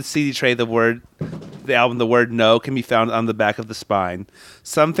 Under the CD tray, the word "no" can be found on the back of the spine.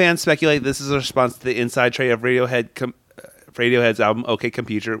 Some fans speculate this is a response to the inside tray of Radiohead's album OK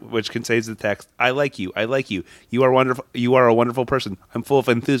Computer, which contains the text, "I like you, I like you. You are wonderful. You are a wonderful person. I'm full of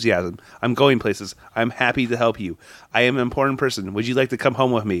enthusiasm. I'm going places. I'm happy to help you. I am an important person. Would you like to come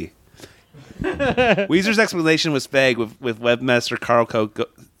home with me?" Weezer's explanation was vague, with webmaster Carl Koch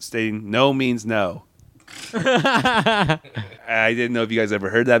stating, "No means no." I didn't know if you guys ever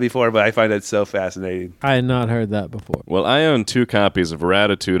heard that before, but I find that so fascinating. I had not heard that before. Well, I own 2 copies of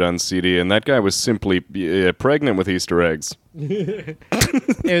Ratitude on CD, and that guy was simply pregnant with Easter eggs. It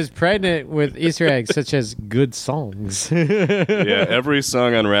was pregnant with Easter eggs, such as good songs. Yeah, every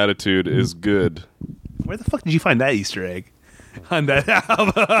song on Ratitude is good. Where the fuck did you find that Easter egg on that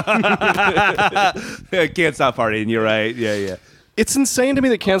album? Can't Stop Partying, you're right. Yeah. It's insane to me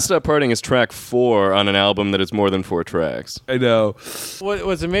that Can't Stop Partying is track 4 on an album that is more than 4 tracks. I know.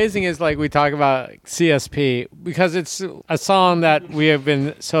 What's amazing is like we talk about CSP because it's a song that we have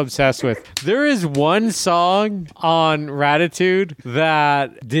been so obsessed with. There is one song on Ratitude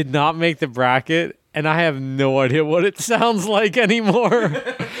that did not make the bracket, and I have no idea what it sounds like anymore.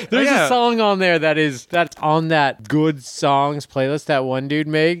 There's a song on there that's on that good songs playlist that one dude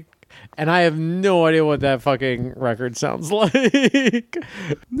made. And I have no idea what that fucking record sounds like.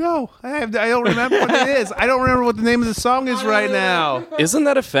 No, I don't remember what it is. I don't remember what the name of the song is right now. Isn't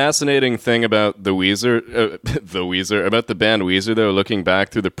that a fascinating thing about the Weezer, about the band Weezer, though, looking back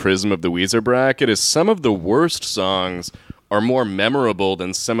through the prism of the Weezer bracket, is some of the worst songs are more memorable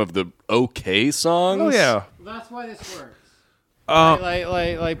than some of the okay songs? Oh, yeah. That's why this works.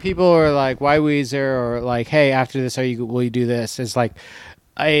 Like people are like, why Weezer? Or like, hey, after this, will you do this? It's like,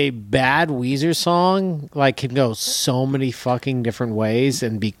 a bad Weezer song like can go so many fucking different ways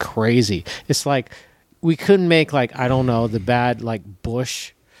and be crazy. It's like we couldn't make like, I don't know, the bad like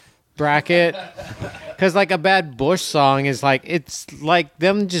Bush bracket, because like a bad Bush song is like, it's like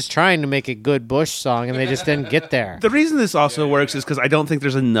them just trying to make a good Bush song and they just didn't get there. The reason this also works is because I don't think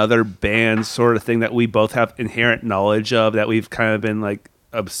there's another band sort of thing that we both have inherent knowledge of that we've kind of been like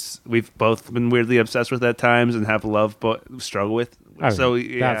we've both been weirdly obsessed with at times and have love but struggle with. So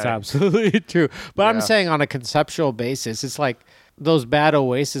that's absolutely true. But I'm saying on a conceptual basis, it's like those bad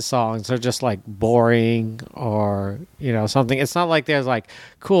Oasis songs are just like boring or, something. It's not like there's like,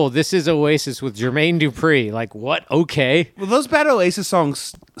 cool, this is Oasis with Jermaine Dupri. Like, what? Okay. Well, those bad Oasis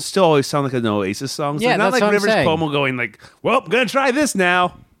songs still always sound like an Oasis song. So yeah, not that's like what Rivers I'm saying. Cuomo going like, well, I'm going to try this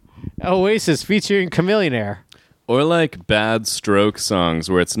now. Oasis featuring Chameleonaire. Or like bad stroke songs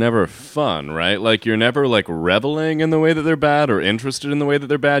where it's never fun, right? Like you're never like reveling in the way that they're bad or interested in the way that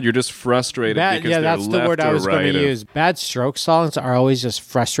they're bad. You're just frustrated because they're that's the left word I or was going right to of- use. Bad stroke songs are always just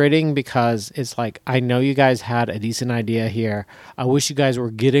frustrating because it's like, I know you guys had a decent idea here. I wish you guys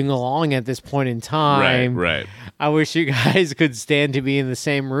were getting along at this point in time. Right. I wish you guys could stand to be in the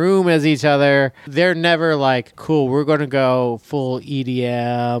same room as each other. They're never like, cool, we're going to go full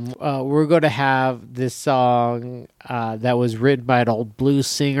EDM. We're going to have this song that was written by an old blues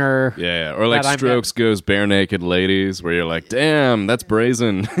singer. Yeah. Or like that I'm- Strokes goes Bare Naked Ladies where you're like, damn, that's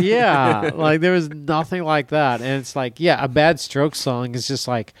brazen. Yeah, like there was nothing like that. And it's like, yeah, a bad stroke song is just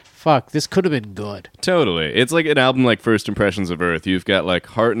like, fuck, this could have been good. Totally. It's like an album like First Impressions of Earth. You've got like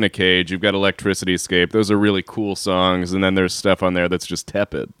Heart in a Cage, you've got Electricity Escape. Those are really cool songs. And then there's stuff on there that's just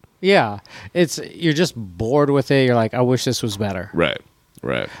tepid. Yeah, you're just bored with it. You're like, I wish this was better. Right.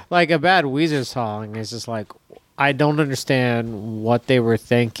 Like a bad Weezer song is just like, I don't understand what they were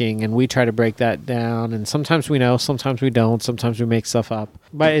thinking, and we try to break that down. And sometimes we know, sometimes we don't. Sometimes we make stuff up.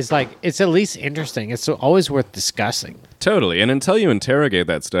 But it's like, it's at least interesting. It's always worth discussing. Totally. And until you interrogate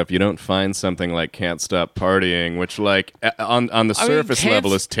that stuff, you don't find something like Can't Stop Partying, which like on the surface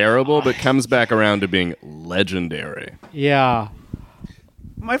level is terrible, but comes back around to being legendary. Yeah.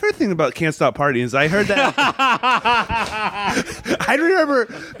 My favorite thing about Can't Stop Partying is I heard that. I remember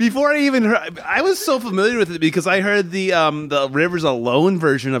before I even heard, I was so familiar with it because I heard the Rivers Alone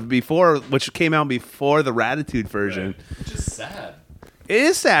version of it before, which came out before the Ratitude version. Right. Which is sad. It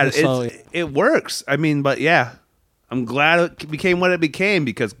is sad. It works. I mean, but yeah. I'm glad it became what it became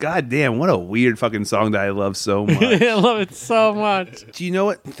because goddamn, what a weird fucking song that I love so much. I love it so much. Do you know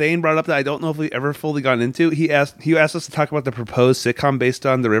what Thane brought up that I don't know if we ever fully got into? He asked us to talk about the proposed sitcom based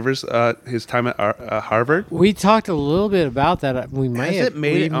on the Rivers, his time at Harvard. We talked a little bit about that. We might Has have. it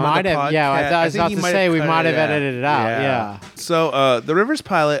made it on might the have. Yeah, podcast? I was I think about he to might say have we cut might have it out. edited it out. Yeah. So the Rivers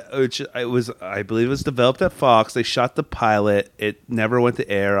pilot, which I believe was developed at Fox. They shot the pilot. It never went to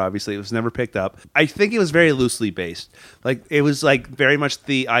air. Obviously, it was never picked up. I think it was very loosely based. Like it was like very much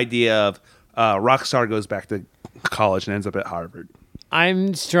the idea of rock star goes back to college and ends up at Harvard.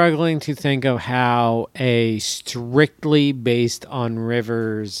 I'm struggling to think of how a strictly based on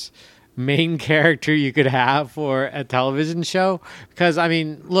Rivers main character you could have for a television show. Because, I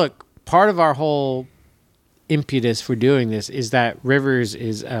mean, look, part of our whole impetus for doing this is that Rivers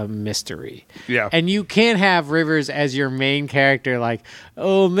is a mystery. Yeah. And you can't have Rivers as your main character like,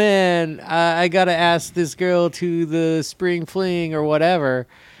 oh man, I got to ask this girl to the spring fling or whatever.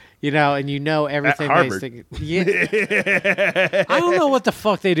 You know, and you know everything. At Harvard. Yeah. I don't know what the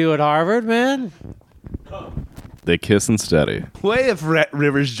fuck they do at Harvard, man. They kiss and steady. What if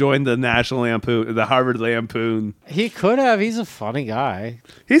Rivers joined the National Lampoon, the Harvard Lampoon? He could have. He's a funny guy.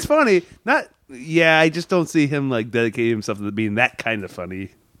 He's funny. I just don't see him like dedicating himself to being that kind of funny.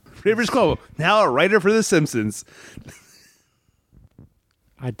 Rivers Cuomo, now a writer for The Simpsons.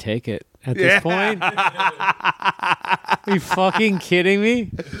 I'd take it at this point. Are you fucking kidding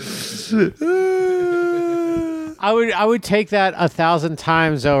me? I would take that 1,000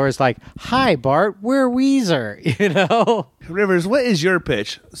 times over. It's like, hi Bart, we're Weezer. You know. Rivers, what is your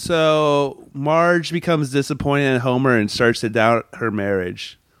pitch? So Marge becomes disappointed in Homer and starts to doubt her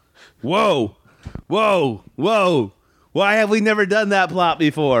marriage. Whoa. Why have we never done that plot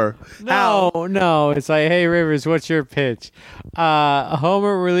before? No. It's like, hey Rivers, what's your pitch?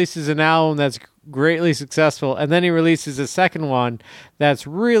 Homer releases an album that's greatly successful, and then he releases a second one that's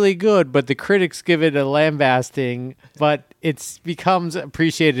really good, but the critics give it a lambasting, but it becomes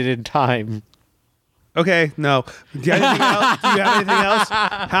appreciated in time. Okay, no. Do you have anything else?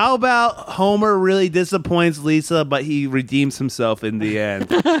 How about Homer really disappoints Lisa, but he redeems himself in the end?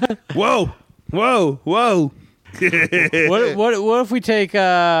 Whoa. What if we take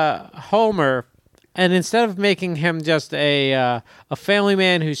Homer, and instead of making him just a family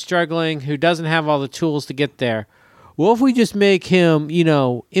man who's struggling, who doesn't have all the tools to get there, what if we just make him,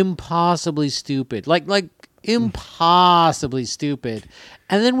 impossibly stupid, like impossibly stupid,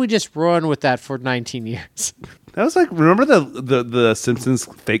 and then we just run with that for 19 years? That was like, remember the Simpsons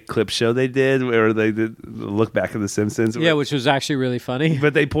fake clip show they did where they did look back at the Simpsons? Yeah, which was actually really funny.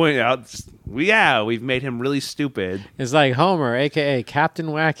 But they point out, we've made him really stupid. It's like Homer, a.k.a. Captain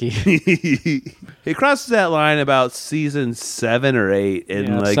Wacky. He crosses that line about season 7 or 8,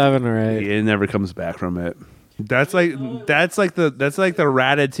 and 7 or 8. it never comes back from it. That's like the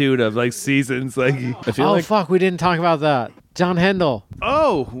Ratitude of like seasons. Like, I feel like fuck, we didn't talk about that. John Hendel.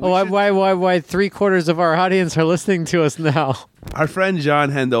 Why 3/4 of our audience are listening to us now? Our friend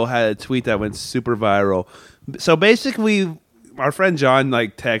John Hendel had a tweet that went super viral. So basically, our friend John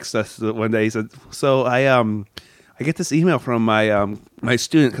like texted us one day. He said, "So I I get this email from my my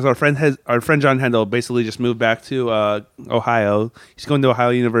student because our friend John Hendel basically just moved back to Ohio. He's going to Ohio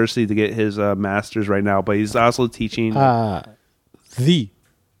University to get his master's right now, but he's also teaching. The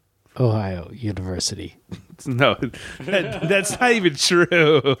Ohio University. No, that's not even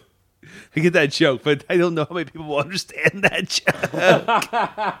true. I get that joke, but I don't know how many people will understand that joke.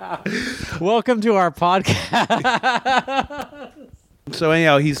 Welcome to our podcast. So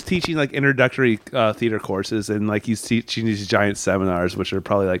anyhow, he's teaching like introductory theater courses, and like he's teaching these giant seminars, which are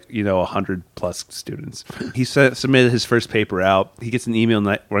probably like 100+ students. He submitted his first paper out. He gets an email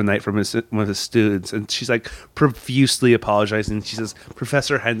one night from one of his students, and she's like profusely apologizing. She says,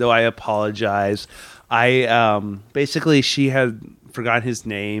 "Professor Hendo, I apologize. Basically she had forgotten his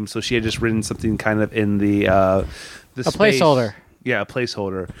name, so she had just written something kind of in the space. Placeholder." Yeah, a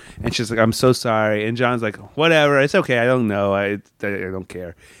placeholder. And she's like, "I'm so sorry." And John's like, "Whatever, it's okay. I don't know. I don't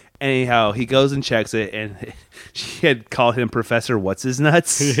care." Anyhow, he goes and checks it, and she had called him Professor What's His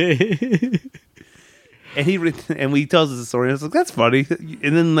Nuts. And he tells us the story, and it's like, that's funny.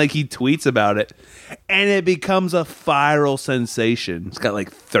 And then like he tweets about it, and it becomes a viral sensation. It's got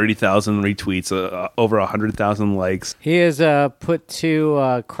like 30,000 retweets, over 100,000 likes. He has put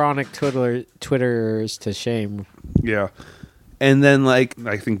two chronic Twitterers to shame. Yeah. And then, like,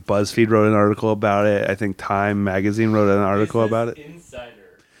 I think BuzzFeed wrote an article about it. I think Time Magazine wrote an article about it.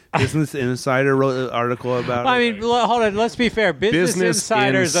 Business Insider wrote an article about it. I mean, hold on. Let's be fair. Business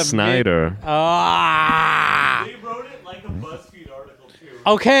Insider's Snyder. They wrote it like a BuzzFeed article, too.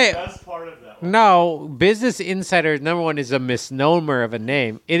 Okay. That's part of that one. No, Business Insider, number one, is a misnomer of a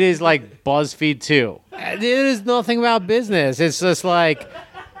name. It is like BuzzFeed, too. It is nothing about business. It's just like,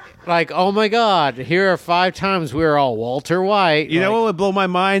 oh my God, here are 5 times we were all Walter White. You know what would blow my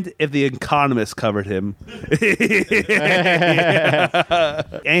mind? If The Economist covered him.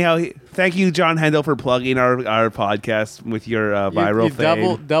 Anyhow, thank you, John Hendel, for plugging our podcast with your viral you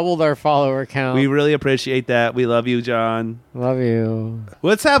fame. doubled our follower count. We really appreciate that. We love you, John. Love you.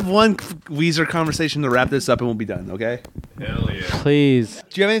 Let's have one Weezer conversation to wrap this up, and we'll be done, okay? Hell yeah. Please.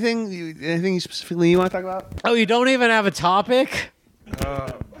 Do you have anything specifically you want to talk about? Oh, you don't even have a topic?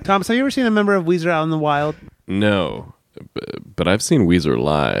 Thomas, have you ever seen a member of Weezer out in the wild? No, but I've seen Weezer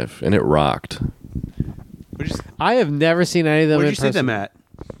live, and it rocked. I have never seen any of them Where'd in you see person. them at?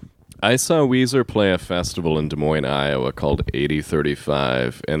 I saw Weezer play a festival in Des Moines, Iowa called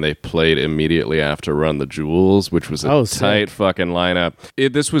 8035, and they played immediately after Run the Jewels, which was a tight fucking lineup.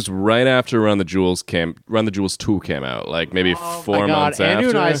 This was right after Run the Jewels 2 came out, like maybe 4 months after. Andrew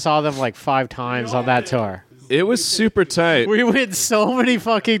and I saw them like 5 times on that tour. It was super tight. We went so many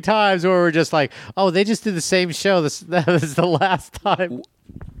fucking times where we're just like, oh, they just did the same show. That was the last time.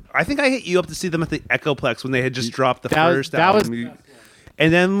 I think I hit you up to see them at the Echoplex when they had just dropped the first album.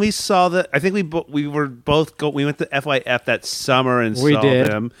 And then we saw I think we went to FYF that summer and saw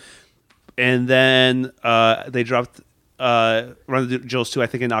them. And then they dropped Run the Jewels 2, I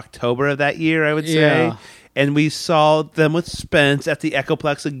think in October of that year, I would say. Yeah. And we saw them with Spence at the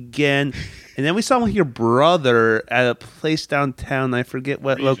Echoplex again. And then we saw them with your brother at a place downtown. I forget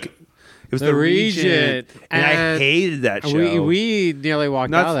what location. It was the Regent. And I hated that show. We nearly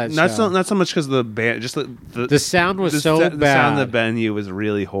walked out of that show. Not so much because of the band, just the sound was so bad. The sound of the venue was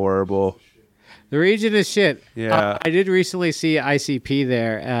really horrible. The Regent is shit. Yeah. I did recently see ICP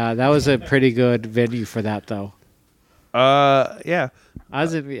there. That was a pretty good venue for that, though. Yeah. I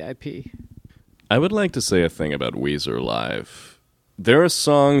was in VIP. I would like to say a thing about Weezer live. There are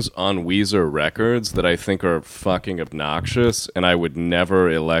songs on Weezer records that I think are fucking obnoxious and I would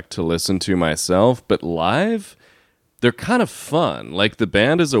never elect to listen to myself, but live, they're kind of fun. Like, the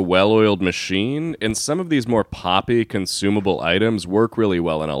band is a well-oiled machine, and some of these more poppy, consumable items work really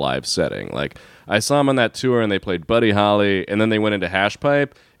well in a live setting. Like, I saw them on that tour, and they played Buddy Holly, and then they went into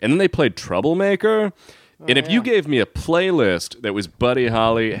Hashpipe, and then they played Troublemaker. And if you gave me a playlist that was Buddy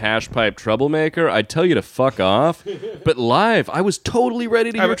Holly, Hashpipe, Troublemaker, I'd tell you to fuck off. But live, I was totally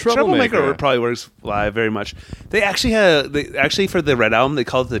ready to hear Troublemaker. Probably works live very much. They actually for the Red Album, they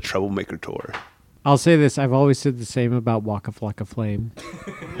called it the Troublemaker Tour. I'll say this. I've always said the same about Walk a Flock of Flame.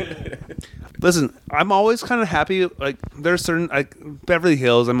 Listen, I'm always kind of happy. Like, there's certain, like, Beverly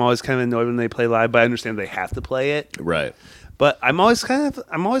Hills, I'm always kind of annoyed when they play live, but I understand they have to play it. Right. But I'm always kind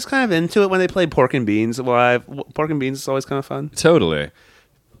of into it when they play Pork and Beans live. Pork and Beans is always kind of fun. Totally.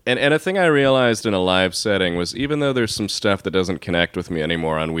 And a thing I realized in a live setting was, even though there's some stuff that doesn't connect with me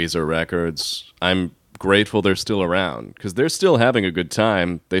anymore on Weezer records, I'm grateful they're still around because they're still having a good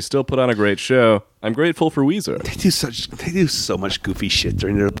time. They still put on a great show. I'm grateful for Weezer. They do so much goofy shit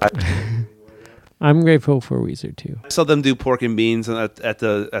during their live. I'm grateful for Weezer too. I saw them do pork and beans at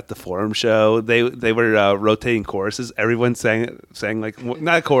the forum show. They were rotating choruses. Everyone sang like,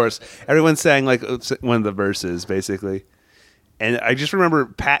 not a chorus. Everyone sang like one of the verses basically. And I just remember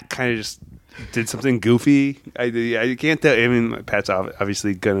Pat kind of just did something goofy. I can't tell. I mean, Pat's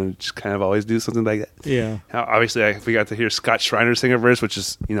obviously gonna just kind of always do something like that. Yeah. Obviously, we got to hear Scott Schreiner sing a verse, which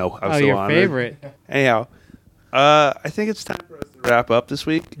is I'm so your honored. favorite. Anyhow, I think it's time for us to wrap up this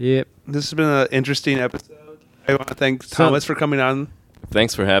week. Yep. This has been an interesting episode. I want to thank Thomas for coming on.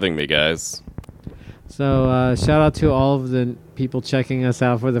 Thanks for having me, guys. So shout out to all of the people checking us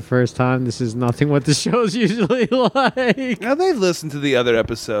out for the first time. This is nothing what the show's usually like. Now they've listened to the other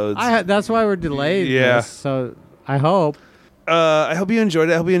episodes. That's why we're delayed. Yeah. So I hope. I hope you enjoyed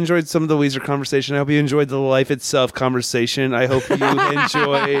it. I hope you enjoyed some of the Weezer conversation. I hope you enjoyed the life itself conversation. I hope you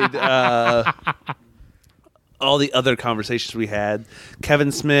enjoyed all the other conversations we had.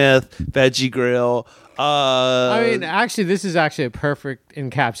 Kevin Smith, Veggie Grill. I mean, actually, this is actually a perfect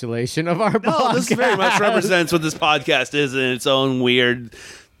encapsulation of our podcast. This very much represents what this podcast is in its own weird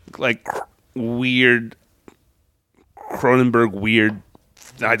Cronenberg weird.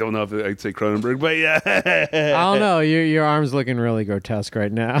 I don't know if I'd say Cronenberg, but yeah. I don't know. Your arm's looking really grotesque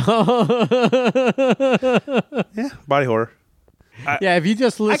right now. Yeah, body horror. Yeah, if you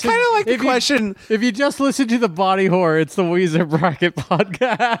just listen, I kind of like the question. If you just listen to the body horror, it's the Weezer Bracket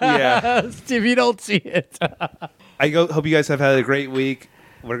podcast. Yeah. If you don't see it. Hope you guys have had a great week.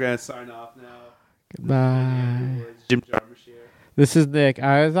 We're going to sign off now. Goodbye. Jim Jarmusch here. This is Nick.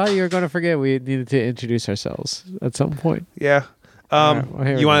 I thought you were going to forget we needed to introduce ourselves at some point. Yeah. right, well,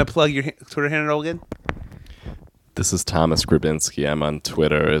 here we you want go. to plug your Twitter handle again? This is Thomas Grabinski. I'm on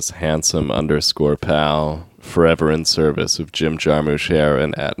Twitter as handsome_pal, forever in service of Jim Jarmusch here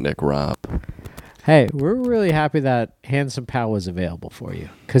and at Nick Robb. Hey, we're really happy that Handsome Pal was available for you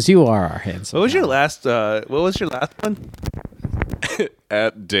because you are our handsome. What was pal. your last? What was your last one?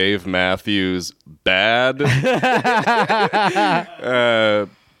 At Dave Matthews Bad.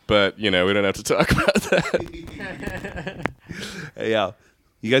 But, we don't have to talk about that. Yeah.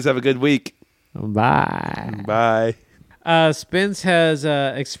 You guys have a good week. Bye. Bye. Spence has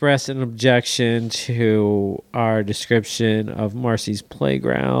expressed an objection to our description of Marcy's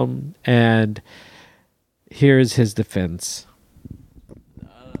playground, and here's his defense.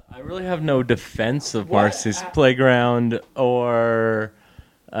 I really have no defense of Marcy's playground or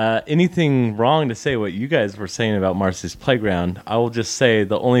anything wrong to say what you guys were saying about Marcy's playground. I will just say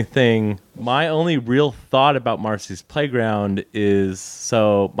my only real thought about Marcy's playground is,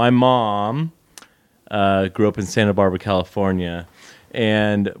 so my mom grew up in Santa Barbara, California,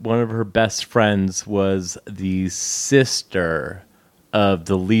 and one of her best friends was the sister of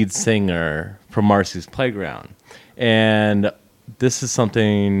the lead singer from Marcy's Playground. And this is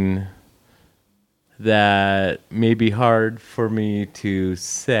something that may be hard for me to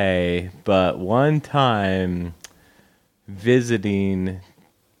say, but one time visiting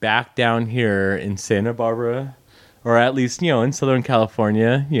back down here in Santa Barbara, or at least, in Southern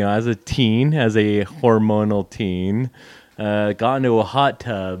California, as a teen, as a hormonal teen, got into a hot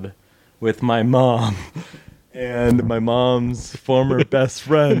tub with my mom and my mom's former best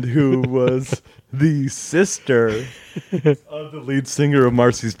friend, who was the sister of the lead singer of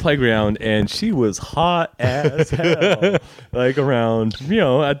Marcy's Playground, and she was hot as hell. Like around,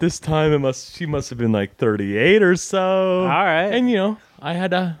 at this time, she must have been like 38 or so. All right. And, I had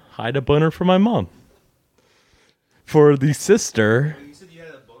to hide a boner for my mom. For the sister. You said you had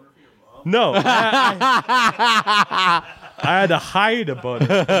a boner for your mom? No. I had to hide a boner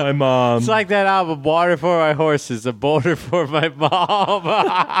for my mom. It's like that album, Water for My Horses, a boner for my mom.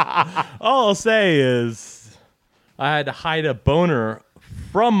 All I'll say is I had to hide a boner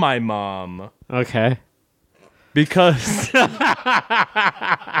from my mom Okay. because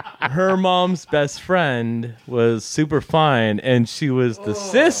her mom's best friend was super fine, and she was the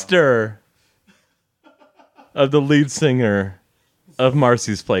sister of the lead singer of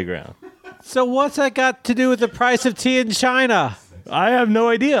Marcy's Playground. So what's that got to do with the price of tea in China? I have no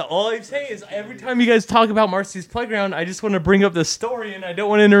idea. All I say is every time you guys talk about Marcy's Playground, I just want to bring up the story, and I don't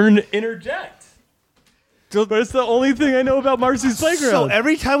want to interject. But it's the only thing I know about Marcy's Playground. So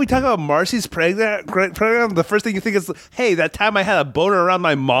every time we talk about Marcy's playground, the first thing you think is, hey, that time I had a boner around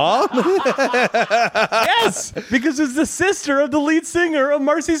my mom? Yes, because it's the sister of the lead singer of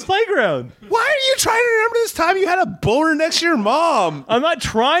Marcy's Playground. Why are you trying to remember this time you had a boner next to your mom? I'm not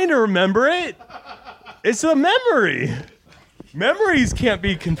trying to remember it. It's a memory. Memories can't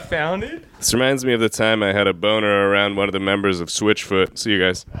be confounded. This reminds me of the time I had a boner around one of the members of Switchfoot. See you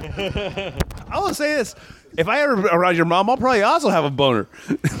guys. I want to say this. If I ever around your mom, I'll probably also have a boner.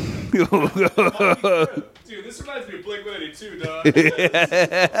 Dude, this reminds me of Blink-182,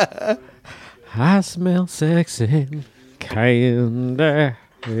 dog. I smell sexy, kinda.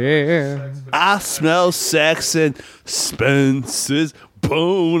 Yeah. I smell sex and Spence's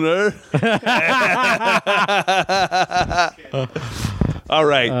boner. All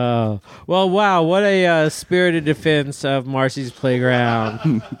right. Well, wow, what a spirited defense of Marcy's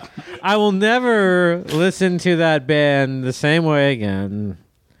Playground. I will never listen to that band the same way again.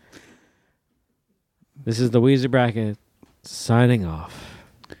 This is the Weezer Bracket signing off.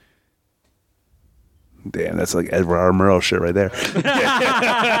 Damn, that's like Edward R. Murrow shit right there. That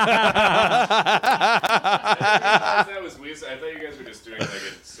was Weezer. I thought you guys were just doing like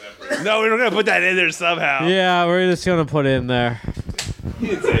a separate. No, we were gonna put that in there somehow. Yeah, we're just going to put it in there. He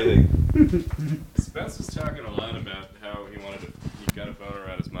didn't say anything. Spence was talking a lot about how he got a boner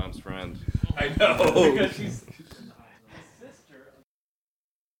at his mom's friend. I know. Because she's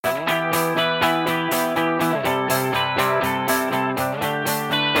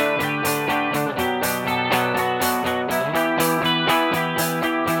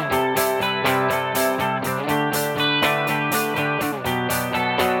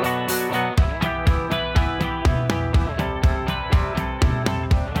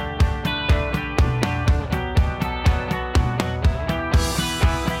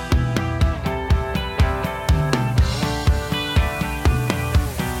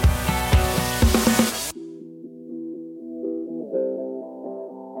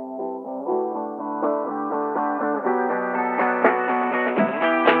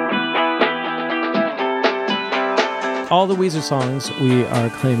all the Weezer songs we are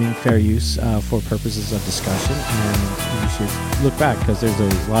claiming fair use for purposes of discussion, and you should look back because there's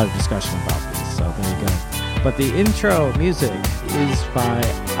a lot of discussion about this, so there you go. But the intro music is by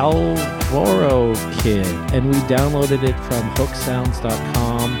Alvaro Kid, and we downloaded it from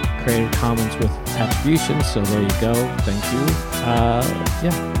hooksounds.com, Creative Commons with attribution, so there you go. Thank you.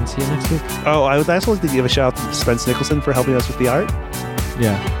 Yeah, and see you next week. Oh, I would also like to give a shout out to Spence Nicholson for helping us with the art.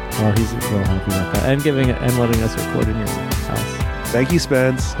 Yeah. Well, he's real happy about that. And letting us record in your house. Thank you,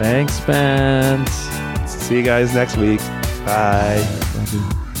 Spence. Thanks, Spence. See you guys next week. Bye. Love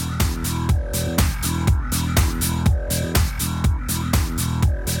you.